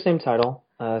going to be the same title,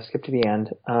 Skip to the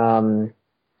End.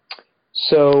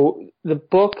 So the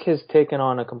book has taken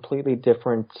on a completely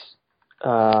different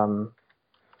avenue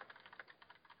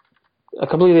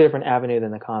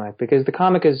than the comic, because the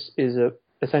comic is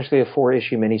essentially a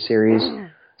 4-issue miniseries,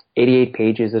 88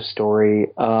 pages of story.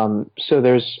 So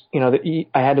there's, you know,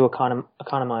 I had to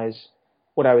economize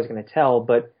what I was going to tell,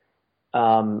 but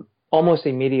almost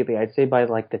immediately, I'd say by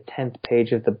like the 10th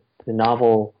page of the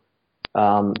novel,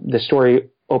 the story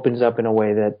opens up in a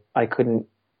way that I couldn't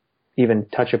even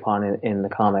touch upon in the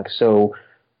comic. So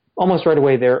almost right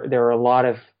away, there are a lot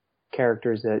of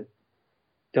characters that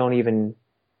don't even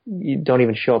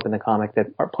show up in the comic that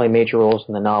play major roles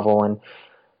in the novel. And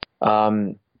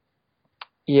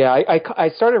yeah, I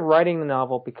started writing the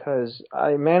novel because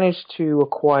I managed to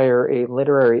acquire a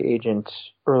literary agent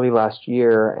early last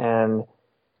year, and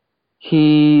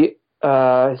he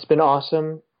has been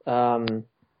awesome.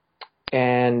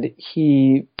 And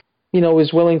he, you know,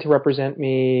 was willing to represent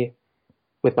me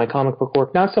with my comic book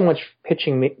work, not so much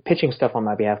pitching stuff on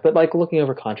my behalf, but like looking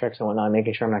over contracts and whatnot,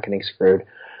 making sure I'm not getting screwed.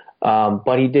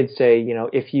 But he did say, you know,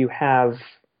 if you have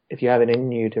it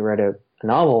in you to write a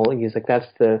novel, he's like, that's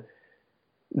the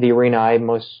arena I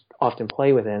most often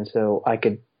play within, so I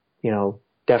could, you know,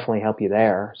 definitely help you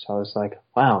there. So I was like,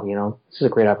 wow, you know, this is a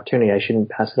great opportunity. I shouldn't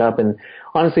pass it up. And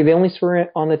honestly, the only story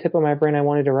on the tip of my brain I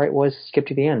wanted to write was Skip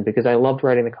to the End, because I loved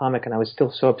writing the comic, and I was still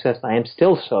so obsessed. I am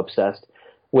still so obsessed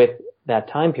with that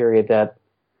time period that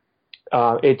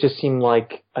it just seemed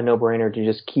like a no-brainer to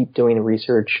just keep doing the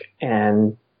research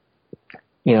and,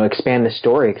 you know, expand the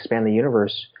story, expand the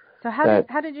universe. So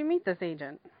how did you meet this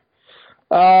agent?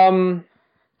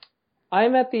 I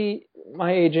met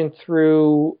my agent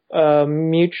through a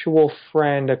mutual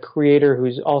friend, a creator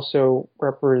who's also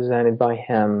represented by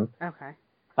him. Okay.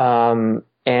 And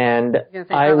I was gonna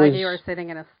say, like you were sitting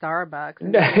in a Starbucks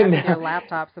and you had your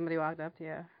laptop, somebody walked up to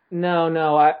you.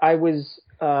 No, I was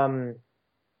kind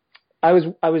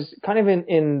of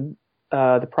in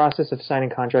the process of signing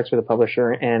contracts with a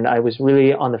publisher, and I was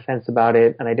really on the fence about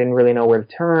it, and I didn't really know where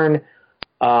to turn.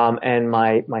 And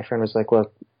my friend was like,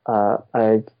 look,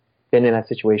 I've been in that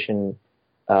situation.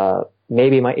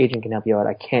 Maybe my agent can help you out.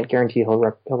 I can't guarantee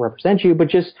he'll represent you, but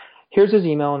just here's his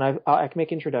email, and I can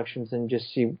make introductions and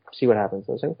just see what happens.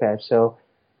 I was like, okay. So,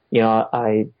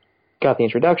 I got the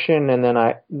introduction, and then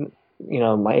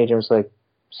my agent was like,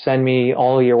 send me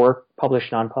all your work,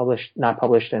 published, non-published, not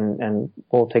published, and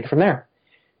we'll take it from there.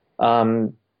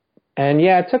 And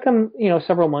yeah, it took him,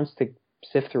 several months to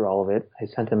sift through all of it. I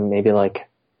sent him maybe like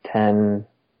 10,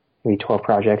 maybe 12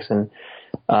 projects, and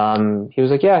he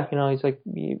was like, yeah, he's like,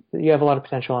 you have a lot of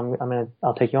potential.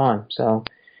 I'll take you on. So,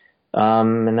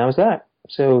 and that was that.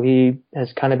 So he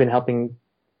has kind of been helping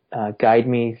guide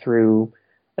me through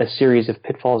a series of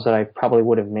pitfalls that I probably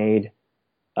would have made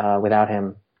without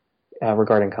him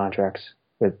regarding contracts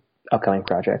with upcoming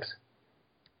projects.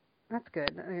 That's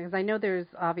good, because I know there's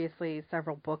obviously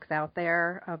several books out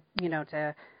there,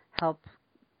 to help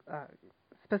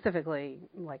specifically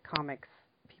like comics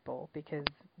people, because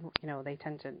they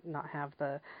tend to not have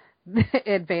the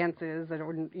advances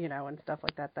and and stuff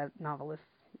like that novelists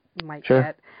might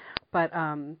get. But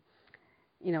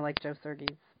like Joe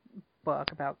Sergey's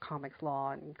book about comics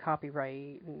law and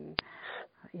copyright, and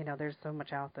there's so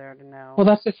much out there to know. Well,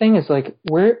 that's the thing, is like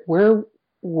where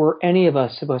were any of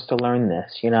us supposed to learn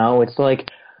this? It's like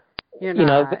you're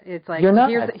not. It's like you're not.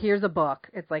 Here's a book.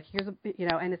 It's like here's a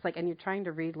and it's like, and you're trying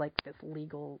to read like this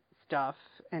legal stuff,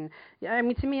 and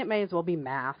to me it may as well be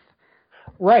math.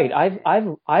 Right.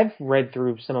 I've read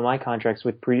through some of my contracts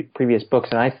with previous books,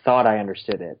 and I thought I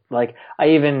understood it. Like I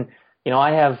even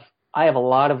I have a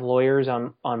lot of lawyers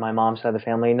on my mom's side of the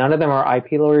family. None of them are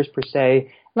IP lawyers per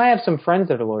se, and I have some friends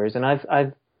that are lawyers, and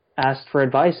I've asked for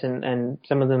advice, and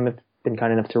some of them have been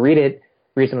kind enough to read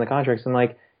some of the contracts, and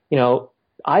like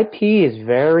IP is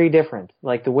very different.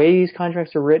 Like the way these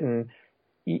contracts are written,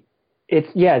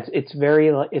 it's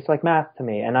very, it's like math to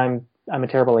me, and I'm a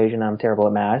terrible Asian. I'm terrible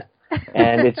at math,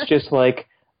 and it's just like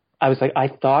I was like, I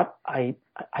thought I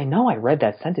know I read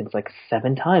that sentence like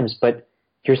 7 times, but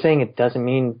you're saying it doesn't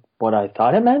mean what I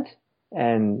thought it meant?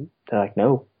 And they're like,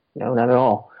 no, not at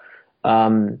all.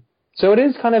 So it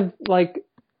is kind of like,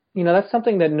 that's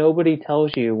something that nobody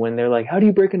tells you when they're like, how do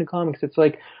you break into comics? It's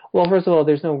like, well, first of all,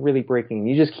 there's no really breaking.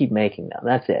 You just keep making them.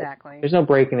 That's it. Exactly. There's no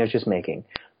breaking. There's just making.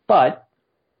 But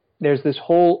there's this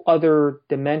whole other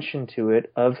dimension to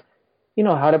it of,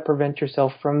 how to prevent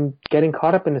yourself from getting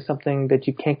caught up into something that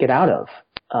you can't get out of.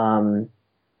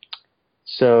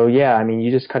 So yeah,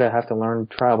 you just kind of have to learn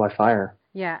trial by fire.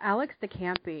 Yeah, Alex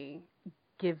DeCampi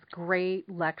gives great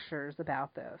lectures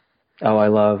about this. Oh, I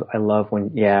love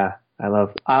when,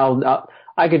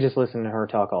 I could just listen to her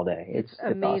talk all day. It's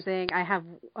amazing. Awesome. I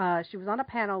have, she was on a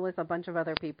panel with a bunch of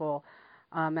other people.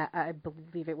 I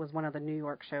believe it was one of the New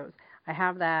York shows. I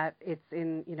have that. It's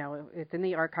in, it's in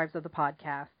the archives of the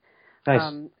podcast.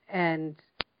 Nice. And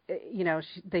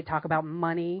they talk about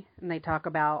money, and they talk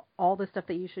about all the stuff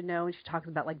that you should know, and she talks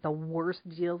about like the worst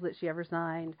deals that she ever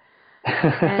signed.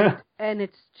 and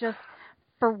it's just,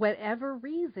 for whatever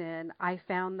reason, I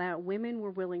found that women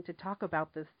were willing to talk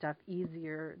about this stuff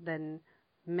easier than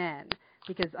men,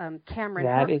 because Cameron.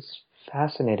 That is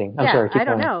fascinating. I'm yeah, sorry. I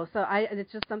don't know. So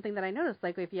it's just something that I noticed.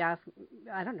 Like if you ask,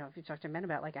 I don't know, if you talk to men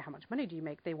about like how much money do you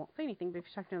make, they won't say anything. But if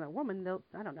you talk to another woman, they'll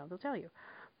tell you.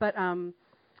 But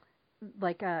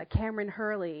like Cameron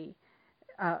Hurley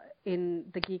in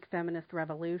the Geek Feminist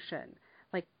Revolution,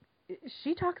 like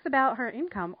she talks about her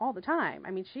income all the time.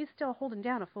 She's still holding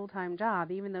down a full-time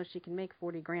job, even though she can make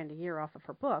 $40,000 a year off of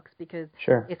her books, because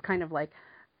it's kind of like,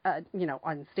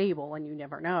 unstable, and you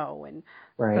never know. And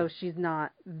so she's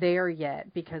not there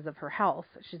yet because of her health.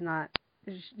 She's not,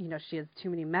 she has too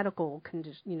many medical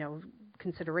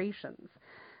considerations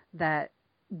that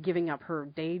giving up her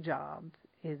day job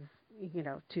is,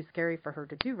 too scary for her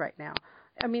to do right now.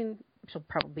 She'll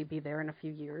probably be there in a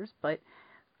few years, but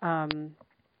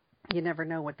you never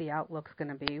know what the outlook's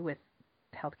going to be with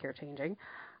healthcare changing.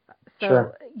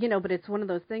 So, but it's one of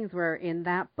those things where in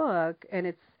that book, and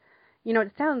it's,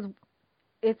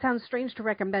 it sounds strange to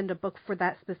recommend a book for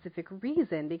that specific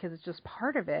reason, because it's just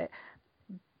part of it.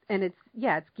 And it's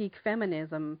geek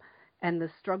feminism and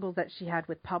the struggles that she had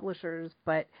with publishers,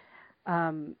 but,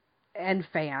 and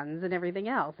fans and everything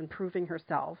else, and proving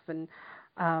herself. And,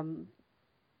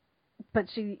 but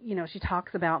she, she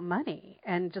talks about money,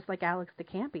 and just like Alex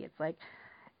DeCampi, it's like,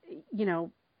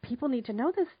 people need to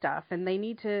know this stuff, and they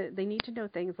need to know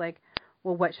things like,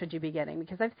 well, what should you be getting?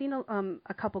 Because I've seen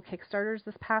a couple Kickstarters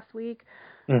this past week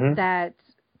that,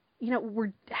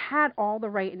 had all the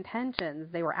right intentions.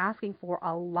 They were asking for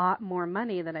a lot more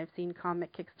money than I've seen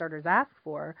comic Kickstarters ask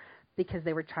for, because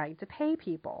they were trying to pay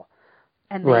people.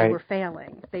 and they Right. were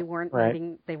failing. They weren't Right.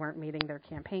 meeting their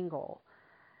campaign goal.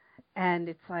 And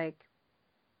it's like,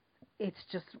 it's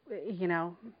just,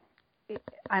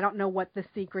 I don't know what the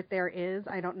secret there is.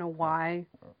 I don't know why.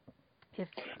 If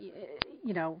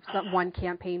one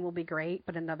campaign will be great,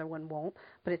 but another one won't.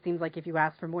 But it seems like if you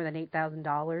ask for more than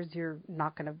 $8,000, you're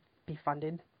not going to be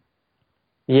funded.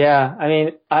 Yeah, I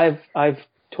mean, I've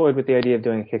toyed with the idea of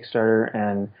doing a Kickstarter,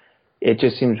 and it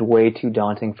just seems way too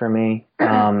daunting for me.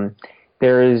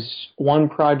 There is one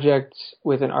project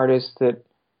with an artist that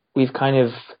we've kind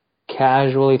of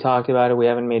casually talked about it. We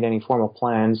haven't made any formal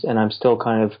plans, and I'm still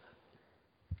kind of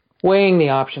weighing the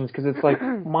options, because it's like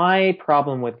my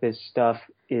problem with this stuff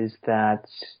is that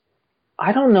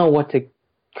I don't know what to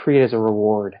create as a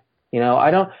reward. I'm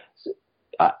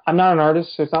not an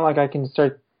artist, so it's not like I can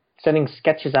start sending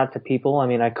sketches out to people. I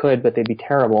mean, I could, but they'd be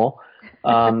terrible.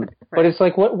 Right. But it's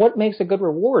like, what makes a good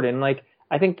reward? And like,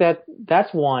 I think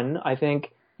that's one. I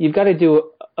think you've got to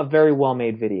do a very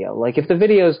well-made video. Like, if the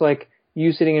video is like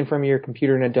you sitting in front of your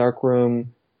computer in a dark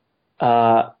room,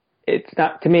 it's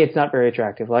not, to me, it's not very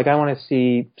attractive. Like, I want to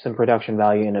see some production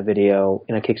value in a video,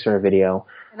 in a Kickstarter video.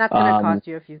 And that's going to cost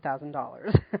you a few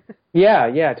 $1,000s.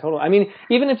 Yeah, totally. I mean,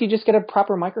 even if you just get a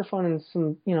proper microphone and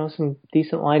some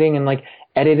decent lighting and like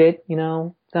edit it,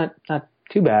 it's not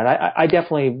too bad. I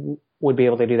definitely would be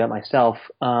able to do that myself.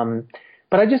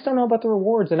 But I just don't know about the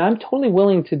rewards, and I'm totally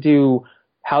willing to do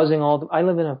housing I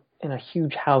live in a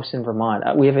huge house in Vermont.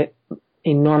 We have an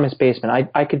enormous basement.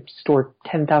 I could store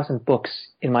 10,000 books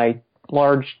in my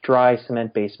large, dry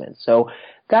cement basement. So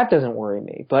that doesn't worry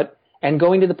me. And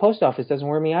going to the post office doesn't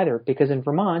worry me either, because in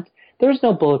Vermont, there's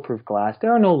no bulletproof glass.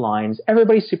 There are no lines.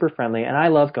 Everybody's super friendly, and I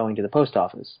love going to the post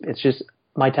office. It's just,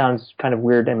 my town's kind of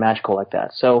weird and magical like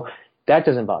that. So that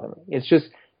doesn't bother me. It's just,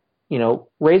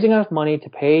 raising enough money to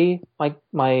pay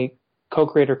my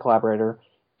co-creator collaborator,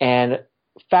 and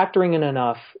factoring in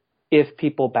enough if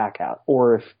people back out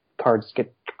or if cards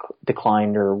get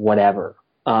declined or whatever.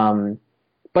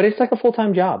 But it's like a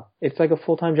full-time job. It's like a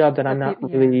full-time job that I'm not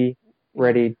really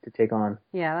ready to take on.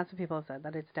 Yeah, that's what people have said,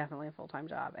 that it's definitely a full-time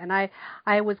job. And I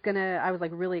was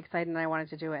like really excited, and I wanted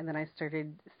to do it, and then I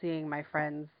started seeing my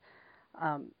friends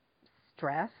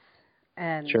stress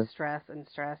and Sure. stress,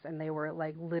 and they were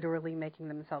like literally making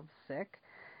themselves sick.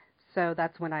 So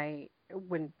that's when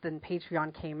then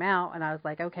Patreon came out, and I was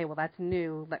like, okay, well, that's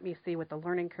new. Let me see what the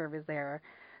learning curve is there.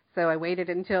 So I waited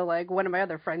until like one of my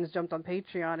other friends jumped on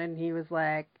Patreon, and he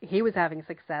was having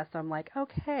success. So I'm like,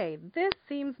 okay, this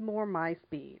seems more my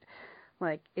speed.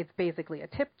 Like, it's basically a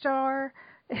tip jar.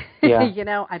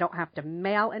 Yeah. I don't have to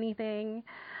mail anything.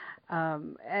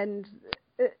 And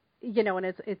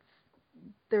it's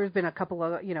there's been a couple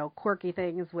of, quirky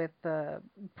things with the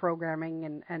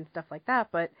programming and stuff like that,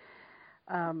 but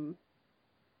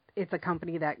it's a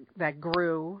company that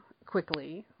grew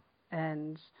quickly,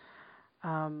 and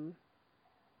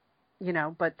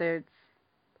but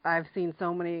I've seen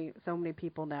so many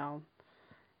people now,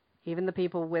 even the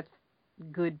people with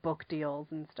good book deals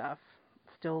and stuff,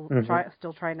 still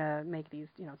trying to make these,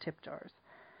 tip jars.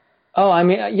 Oh, I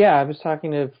mean, yeah, I was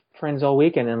talking to friends all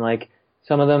weekend, and like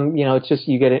some of them, it's just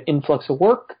you get an influx of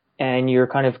work, and you're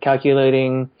kind of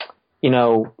calculating,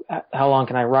 how long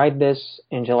can I ride this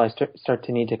until I start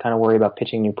to need to kind of worry about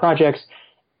pitching new projects.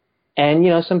 And,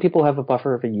 some people have a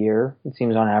buffer of a year, it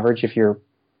seems, on average, if you're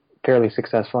fairly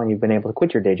successful and you've been able to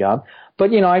quit your day job.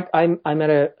 But, I met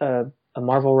a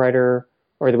Marvel writer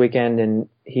over the weekend, and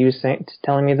he was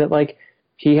telling me that, like,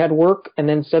 he had work, and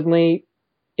then suddenly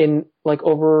in, like,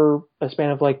 over a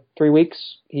span of, like, 3 weeks,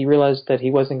 he realized that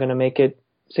he wasn't going to make it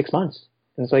 6 months.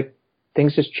 And it's like,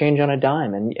 things just change on a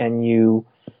dime, and you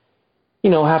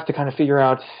have to kind of figure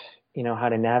out, how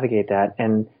to navigate that.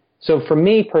 And so for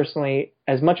me personally,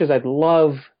 as much as I'd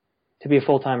love to be a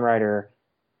full-time writer,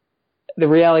 the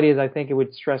reality is I think it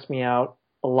would stress me out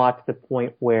a lot to the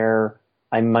point where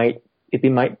it might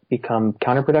become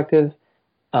counterproductive.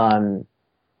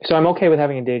 So I'm okay with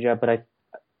having a day job, but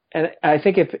I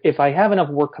think if I have enough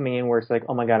work coming in where it's like,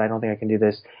 oh my God, I don't think I can do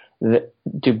this,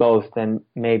 do both, then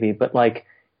maybe. But like,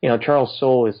 Charles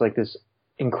Soule is like this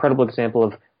incredible example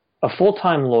of a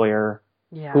full-time lawyer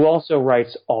who also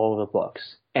writes all of the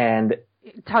books, and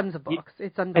tons of books.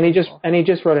 It's unbelievable. And he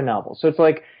just wrote a novel. So it's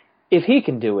like, if he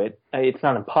can do it, it's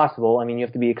not impossible. I mean, you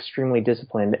have to be extremely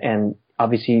disciplined, and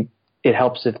obviously it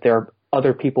helps if there are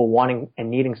other people wanting and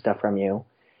needing stuff from you.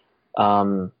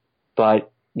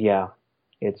 But yeah,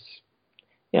 it's,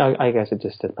 I guess it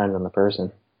just depends on the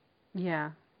person.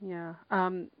 Yeah.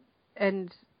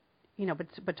 And,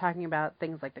 but talking about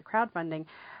things like the crowdfunding,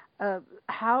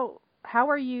 how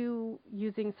are you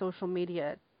using social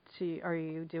media are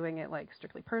you doing it like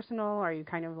strictly personal? Are you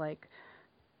kind of like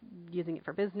using it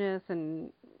for business?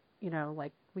 And,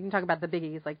 like we can talk about the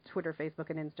biggies like Twitter, Facebook,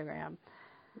 and Instagram,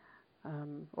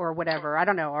 or whatever. I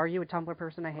don't know. Are you a Tumblr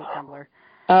person? I hate Tumblr.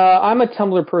 I'm a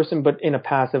Tumblr person, but in a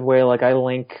passive way. Like I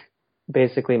link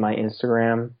basically my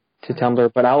Instagram to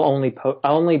Tumblr, but I'll only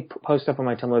post stuff on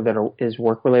my Tumblr that is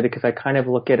work related because I kind of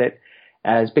look at it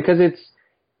as, because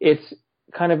it's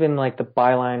kind of in like the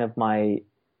byline of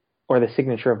or the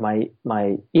signature of my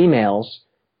emails.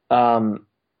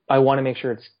 I want to make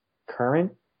sure it's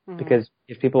current, because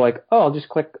if people are like, oh, I'll just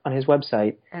click on his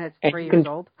website and it's 3 years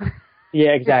old.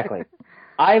 Yeah, exactly.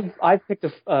 I've picked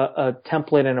a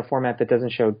template and a format that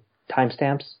doesn't show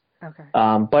timestamps. Okay.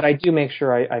 But I do make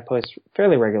sure I post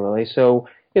fairly regularly. So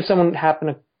if someone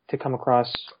happened to come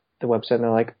across the website and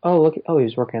they're like, oh, look, oh,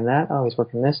 he's working on that. Oh, he's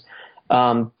working on this.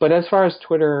 But as far as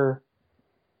Twitter,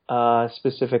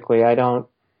 specifically, I don't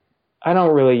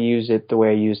really use it the way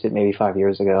I used it maybe 5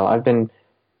 years ago.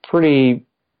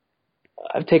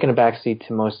 I've taken a backseat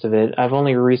to most of it. I've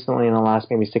only recently, in the last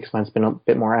maybe 6 months, been a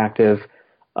bit more active.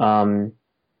 But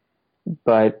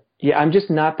yeah, I'm just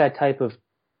not that type of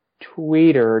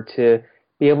tweeter to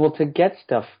be able to get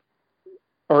stuff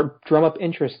or drum up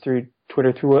interest through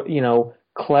Twitter through,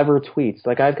 clever tweets.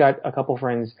 Like I've got a couple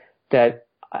friends that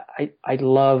I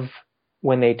love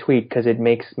when they tweet because it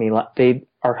makes me they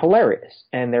are hilarious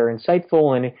and they're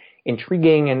insightful and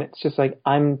intriguing, and it's just like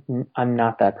I'm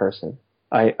not that person.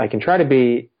 I can try to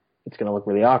be. It's going to look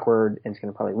really awkward and it's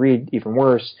going to probably read even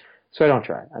worse. So I don't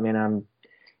try. I mean,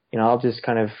 I'll just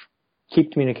kind of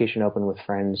keep communication open with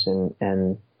friends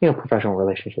and professional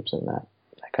relationships and that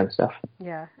kind of stuff.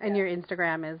 Yeah. And your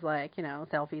Instagram is like,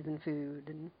 selfies and food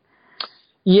and.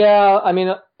 Yeah. I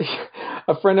mean,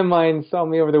 a friend of mine saw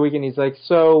me over the weekend. He's like,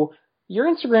 so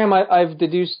your Instagram, I've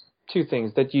deduced two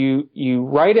things, that you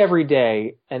write every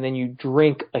day and then you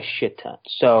drink a shit ton.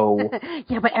 So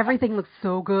yeah, but everything looks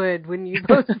so good when you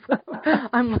post.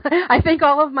 I think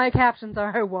all of my captions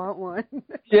are, I want one.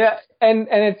 Yeah, and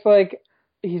it's like,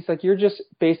 he's like, you're just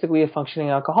basically a functioning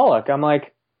alcoholic. I'm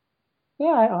like, yeah,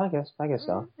 I guess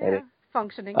so. Yeah,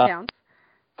 functioning counts.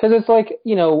 Because it's like,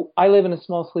 I live in a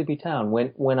small sleepy town.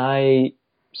 When I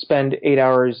spend 8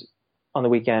 hours on the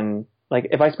weekend, like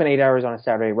if I spend 8 hours on a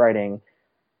Saturday writing,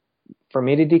 for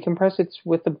me to decompress, it's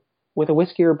with a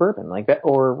whiskey or bourbon like that,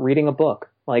 or reading a book.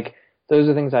 Like those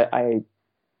are things I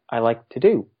like to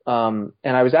do. And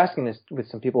I was asking this with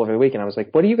some people over the weekend. I was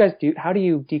like, what do you guys do? How do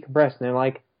you decompress? And they're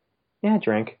like, yeah,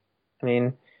 drink. I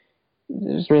mean,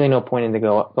 there's really no point in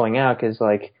going out, because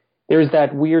like there's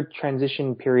that weird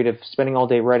transition period of spending all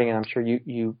day writing, and I'm sure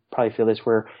you probably feel this,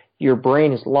 where your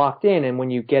brain is locked in, and when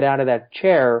you get out of that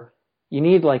chair, you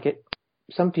need like it.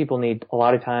 Some people need a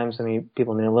lot of time, some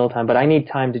people need a little time, but I need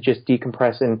time to just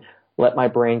decompress and let my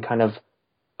brain kind of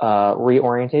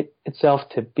reorient itself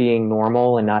to being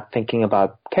normal and not thinking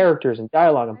about characters and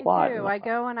dialogue and plot. I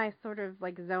go and I sort of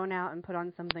like zone out and put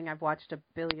on something I've watched a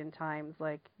billion times,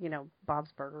 like,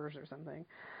 Bob's Burgers or something.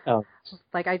 Oh.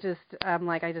 Like I just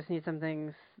need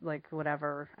something like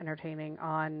whatever entertaining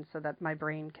on so that my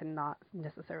brain cannot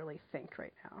necessarily think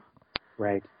right now.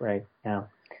 Right, yeah.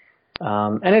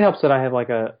 And it helps that I have like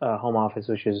a home office,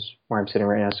 which is where I'm sitting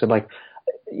right now. So like,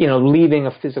 leaving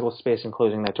a physical space and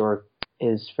closing that door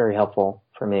is very helpful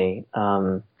for me.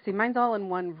 See, mine's all in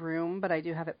one room, but I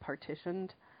do have it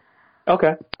partitioned.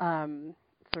 Okay.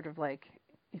 Sort of like,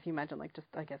 if you imagine like just,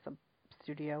 I guess, a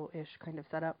studio-ish kind of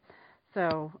setup.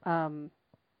 So,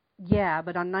 yeah,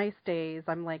 but on nice days,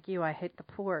 I'm like you, I hit the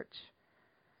porch.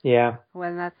 Yeah.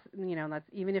 When that's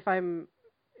even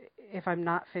if I'm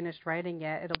not finished writing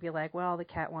yet, it'll be like, well, the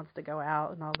cat wants to go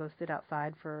out, and I'll go sit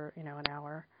outside for, an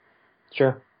hour.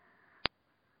 Sure.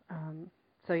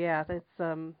 So yeah, that's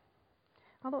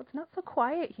although it's not so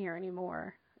quiet here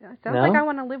anymore. It sounds No? like I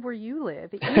want to live where you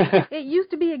live. It used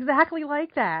to be exactly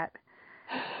like that.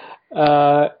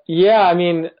 Yeah, I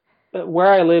mean,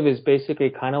 where I live is basically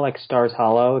kind of like Stars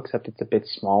Hollow, except it's a bit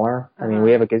smaller. I mean,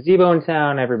 we have a gazebo in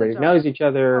town. Everybody knows each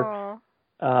other.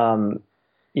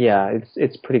 Yeah,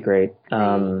 it's pretty great.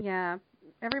 Yeah,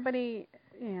 everybody.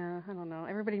 Yeah, I don't know.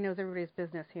 Everybody knows everybody's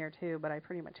business here too, but I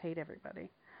pretty much hate everybody.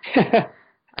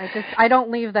 I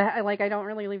don't leave I don't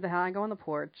really leave the house. I go on the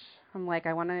porch. I'm like,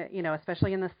 I want to,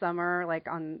 especially in the summer, like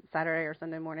on Saturday or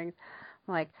Sunday mornings,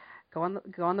 I'm like, go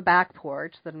on the back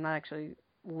porch so that I'm not actually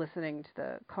listening to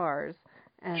the cars,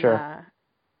 and sure.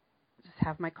 Just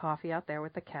have my coffee out there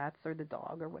with the cats or the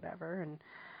dog or whatever, and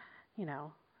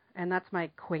and that's my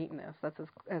quaintness. That's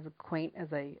as quaint as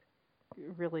I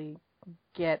really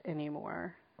get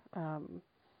anymore.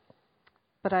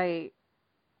 But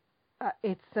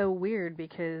it's so weird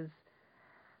because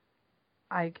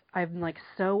I'm like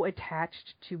so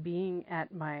attached to being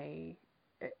at my,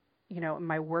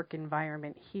 my work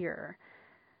environment here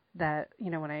that,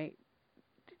 when I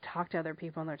talk to other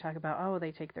people and they're talking about, oh,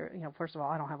 they take their, first of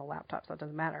all, I don't have a laptop, so it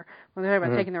doesn't matter. When they're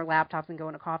talking about taking their laptops and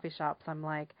going to coffee shops, I'm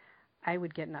like, I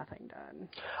would get nothing done.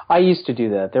 I used to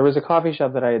do that. There was a coffee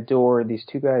shop that I adored, these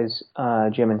two guys,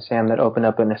 Jim and Sam, that opened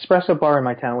up an espresso bar in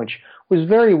my town, which was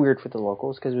very weird for the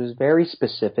locals because it was very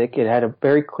specific. It had a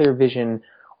very clear vision,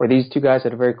 or these two guys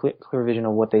had a very clear vision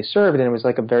of what they served, and it was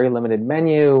like a very limited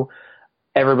menu.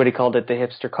 Everybody called it the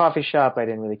hipster coffee shop. I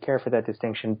didn't really care for that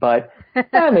distinction, but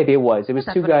maybe it was. It was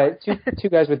two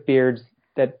guys with beards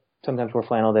that sometimes wore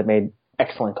flannel that made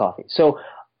excellent coffee. So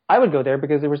I would go there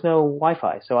because there was no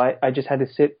Wi-Fi. So I just had to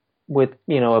sit with,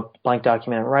 a blank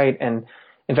document and write. And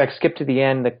in fact, skip to the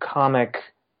end, the comic,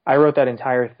 I wrote that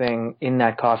entire thing in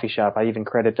that coffee shop. I even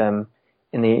credit them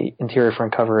in the interior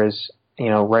front cover as,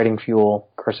 writing fuel,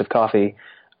 cursive coffee.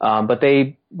 But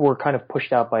they were kind of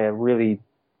pushed out by a really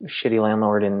shitty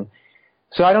landlord. And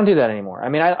so I don't do that anymore. I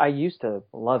mean, I used to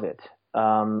love it.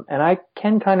 And I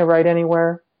can kind of write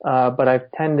anywhere. But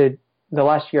the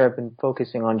last year I've been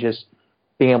focusing on just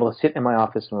being able to sit in my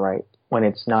office and write when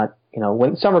it's not,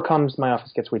 when summer comes, my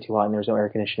office gets way too hot and there's no air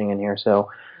conditioning in here,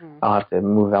 so I'll have to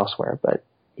move elsewhere. But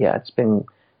yeah,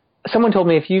 someone told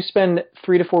me if you spend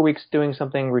 3 to 4 weeks doing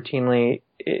something routinely,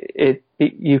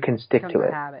 you can stick to it.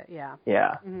 A habit, yeah.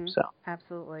 Yeah. Mm-hmm. So.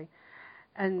 Absolutely.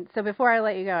 And so before I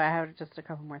let you go, I have just a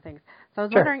couple more things. So I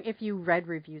was wondering if you read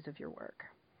reviews of your work.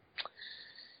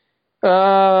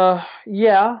 Yeah.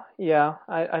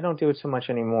 I don't do it so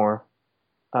much anymore.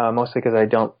 Mostly because I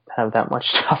don't have that much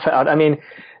stuff out. I mean,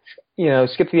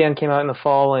 Skip to the End came out in the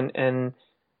fall, and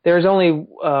there's only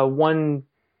one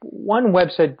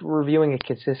website reviewing it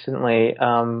consistently.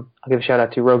 I'll give a shout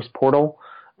out to Rogue's Portal.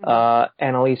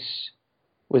 Annalise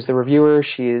was the reviewer.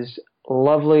 She is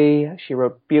lovely. She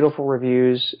wrote beautiful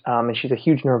reviews, and she's a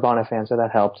huge Nirvana fan, so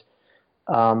that helped.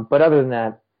 But other than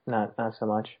that, not so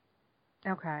much.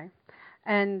 Okay.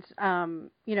 And,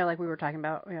 like we were talking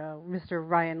about, Mr.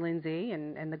 Ryan Lindsay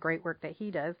and the great work that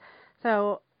he does.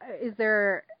 So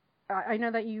I know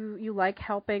that you like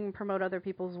helping promote other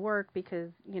people's work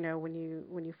because, when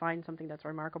you find something that's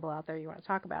remarkable out there, you want to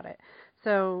talk about it.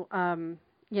 So,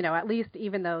 at least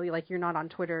even though you're not on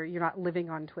Twitter, you're not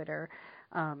living on Twitter,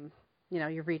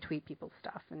 you retweet people's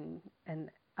stuff. And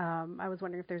I was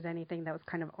wondering if there's anything that was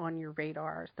kind of on your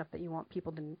radar, stuff that you want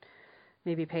people to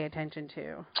maybe pay attention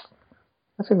to.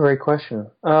 That's a great question.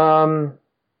 I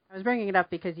was bringing it up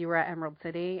because you were at Emerald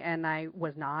City and I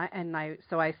was not, and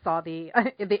so I saw the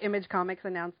Image Comics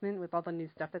announcement with all the new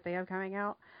stuff that they have coming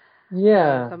out.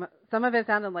 Yeah. Some of it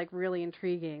sounded like really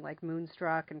intriguing, like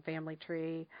Moonstruck and Family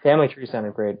Tree. Family Tree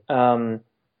sounded great. And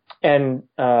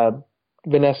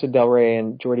Vanessa Del Rey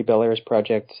and Jordi Belair's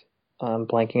project,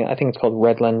 blanking, I think it's called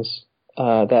Redlands.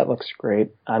 That looks great.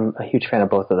 I'm a huge fan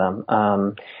of both of them.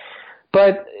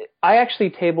 But I actually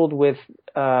tabled with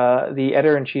the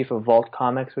editor-in-chief of Vault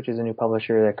Comics, which is a new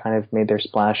publisher that kind of made their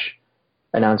splash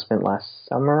announcement last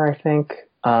summer, I think.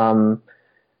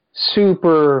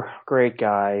 Super great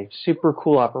guy, super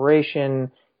cool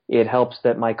operation. It helps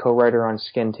that my co-writer on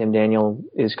Skin, Tim Daniel,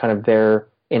 is kind of their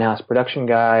in-house production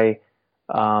guy.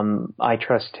 I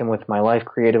trust him with my life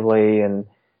creatively, and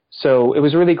so it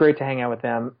was really great to hang out with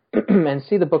them and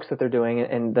see the books that they're doing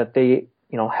and that they,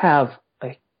 have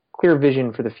a clear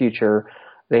vision for the future.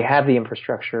 They have the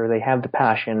infrastructure. They have the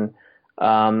passion.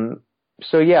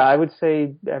 So yeah, I would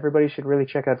say everybody should really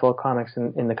check out Vault Comics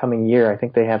in the coming year. I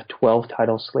think they have 12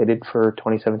 titles slated for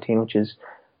 2017, which is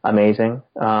amazing.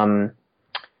 Yeah,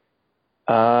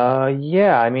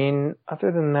 I mean,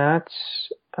 other than that,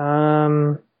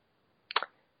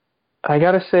 I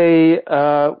gotta say,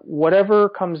 whatever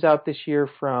comes out this year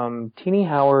from Teenie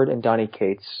Howard and Donnie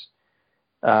Cates,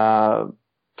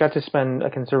 got to spend a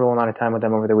considerable amount of time with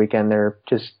them over the weekend. They're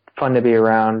just fun to be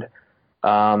around.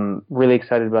 Really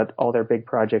excited about all their big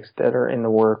projects that are in the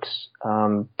works.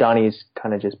 Donnie's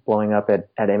kind of just blowing up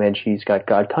at Image. He's got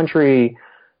God Country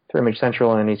through Image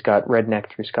Central, and he's got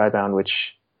Redneck through Skybound, which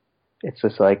it's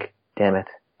just like, damn it,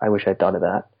 I wish I'd thought of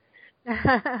that.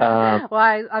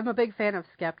 Well, I'm a big fan of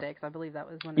Skeptics. I believe that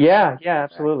was one of Yeah,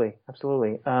 absolutely.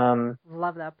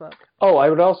 Love that book. Oh,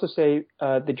 I would also say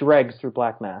The Dregs through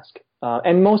Black Mask.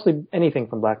 And mostly anything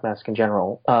from Black Mask in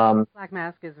general. Black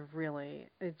Mask is really,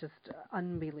 it's just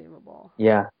unbelievable.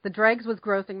 Yeah. The Dregs was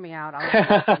grossing me out.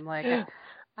 I'm like, I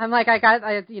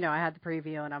had the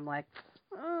preview and I'm like,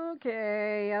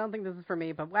 okay, I don't think this is for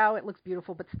me, but wow, it looks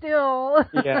beautiful, but still.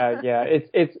 yeah.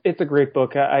 It's a great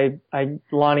book.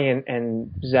 Lonnie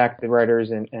and Zach, the writers,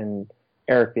 and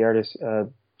Eric, the artist,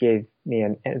 gave me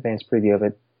an advanced preview of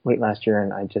it late last year,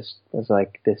 and I just was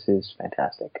like, this is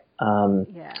fantastic.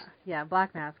 Yeah,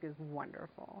 Black Mask is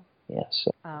wonderful. Yeah,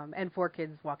 so. And 4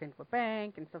 kids walk into a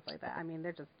bank and stuff like that. I mean,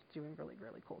 they're just doing really,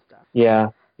 really cool stuff.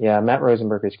 Yeah, Matt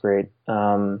Rosenberg is great.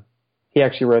 He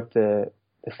actually wrote the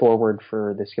foreword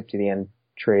for the Skip to the End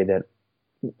trade that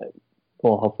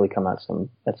will hopefully come out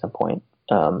at some point.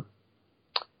 Yeah.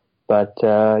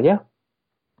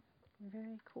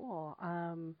 Very cool.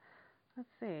 Let's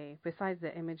see. Besides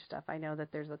the image stuff, I know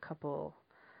that there's a couple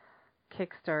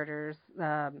Kickstarters.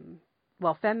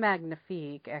 Femme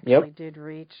Magnifique actually did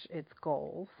reach its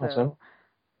goal, so awesome.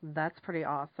 That's pretty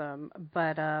awesome.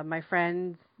 But my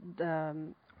friends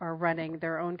are running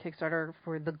their own Kickstarter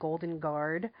for the Golden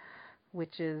Guard,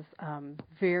 which is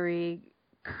very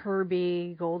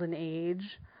Kirby Golden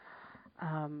Age.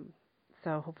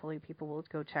 So hopefully people will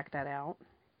go check that out.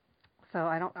 So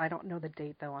I don't know the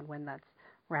date though on when that's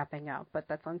wrapping up, but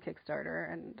that's on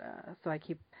Kickstarter, and so I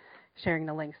keep sharing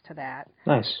the links to that.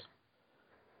 Nice.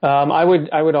 I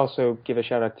would also give a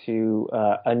shout out to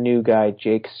a new guy,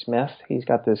 Jake Smith. He's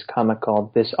got this comic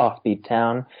called This Offbeat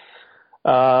Town.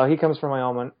 He comes from my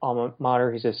alma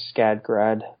mater. He's a SCAD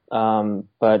grad,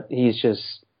 but he's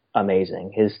just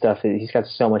amazing. His stuff, he's got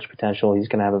so much potential. He's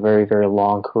going to have a very, very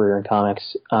long career in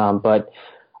comics. But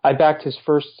I backed the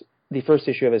first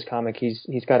issue of his comic.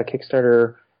 He's got a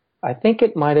Kickstarter. I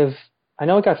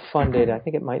know it got funded. I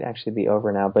think it might actually be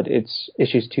over now, but it's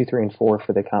issues 2, 3, and 4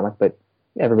 for the comic. But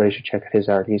everybody should check out his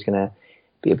art. He's going to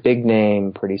be a big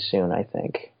name pretty soon, I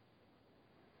think.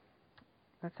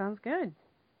 That sounds good.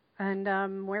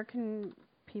 And where can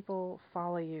people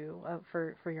follow you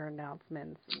for your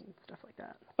announcements and stuff like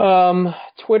that?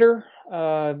 Twitter,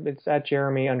 it's at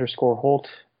Jeremy_Holt.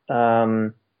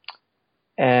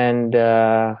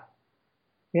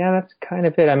 That's kind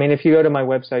of it. I mean, if you go to my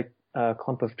website,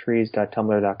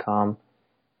 clumpoftrees.tumblr.com,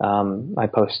 I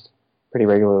post pretty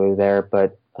regularly there,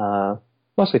 but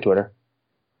mostly Twitter.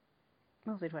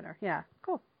 Mostly Twitter, yeah,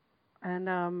 cool.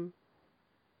 And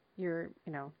you're,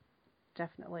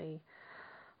 definitely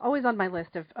always on my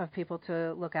list of people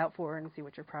to look out for and see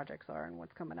what your projects are and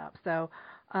what's coming up. So,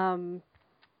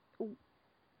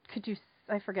 did you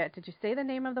say the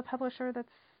name of the publisher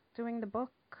that's doing the book?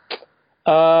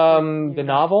 The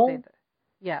novel?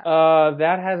 Yeah.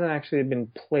 That hasn't actually been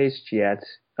placed yet,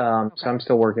 so I'm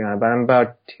still working on it, but I'm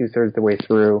about 2/3 the way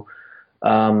through.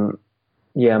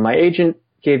 My agent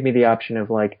gave me the option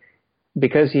of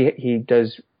because he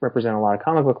does represent a lot of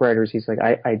comic book writers, he's like,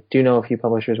 I do know a few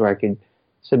publishers where I could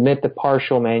submit the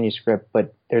partial manuscript,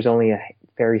 but there's only a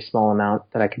very small amount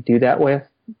that I could do that with.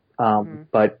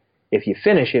 But if you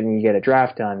finish it and you get a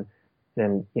draft done,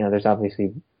 then, there's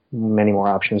obviously many more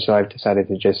options. So I've decided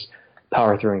to just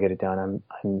power through and get it done.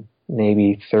 I'm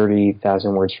maybe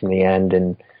 30,000 words from the end,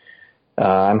 and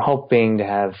I'm hoping to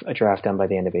have a draft done by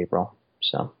the end of April.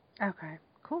 So. Okay,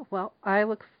 cool. Well, I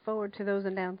look forward to those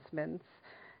announcements,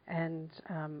 and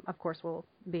of course we'll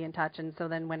be in touch. And so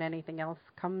then when anything else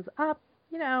comes up,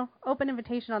 open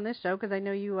invitation on this show, because I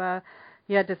know you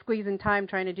had to squeeze in time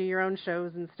trying to do your own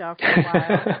shows and stuff for a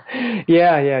while.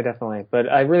 Yeah, definitely.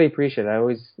 But I really appreciate it. I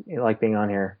always like being on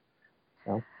here.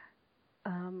 So.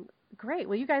 Great.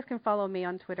 Well, you guys can follow me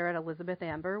on Twitter at Elizabeth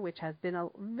Amber, which has been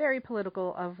very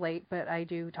political of late, but I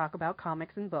do talk about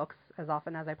comics and books as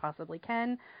often as I possibly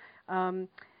can.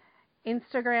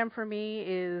 Instagram for me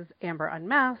is Amber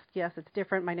Unmasked. Yes, it's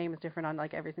different. My name is different on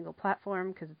every single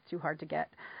platform because it's too hard to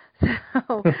get.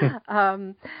 So,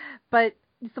 but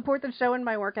support the show and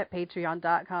my work at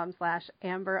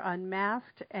patreon.com/Amber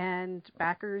Unmasked, and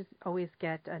backers always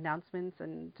get announcements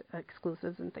and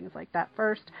exclusives and things like that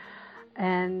first.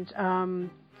 And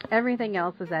everything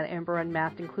else is at Amber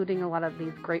Unmasked, including a lot of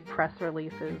these great press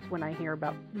releases. When I hear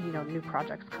about new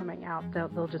projects coming out,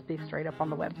 they'll just be straight up on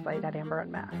the website at Amber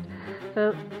Unmasked.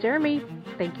 So, Jeremy,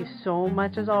 thank you so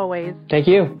much as always. Thank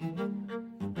you.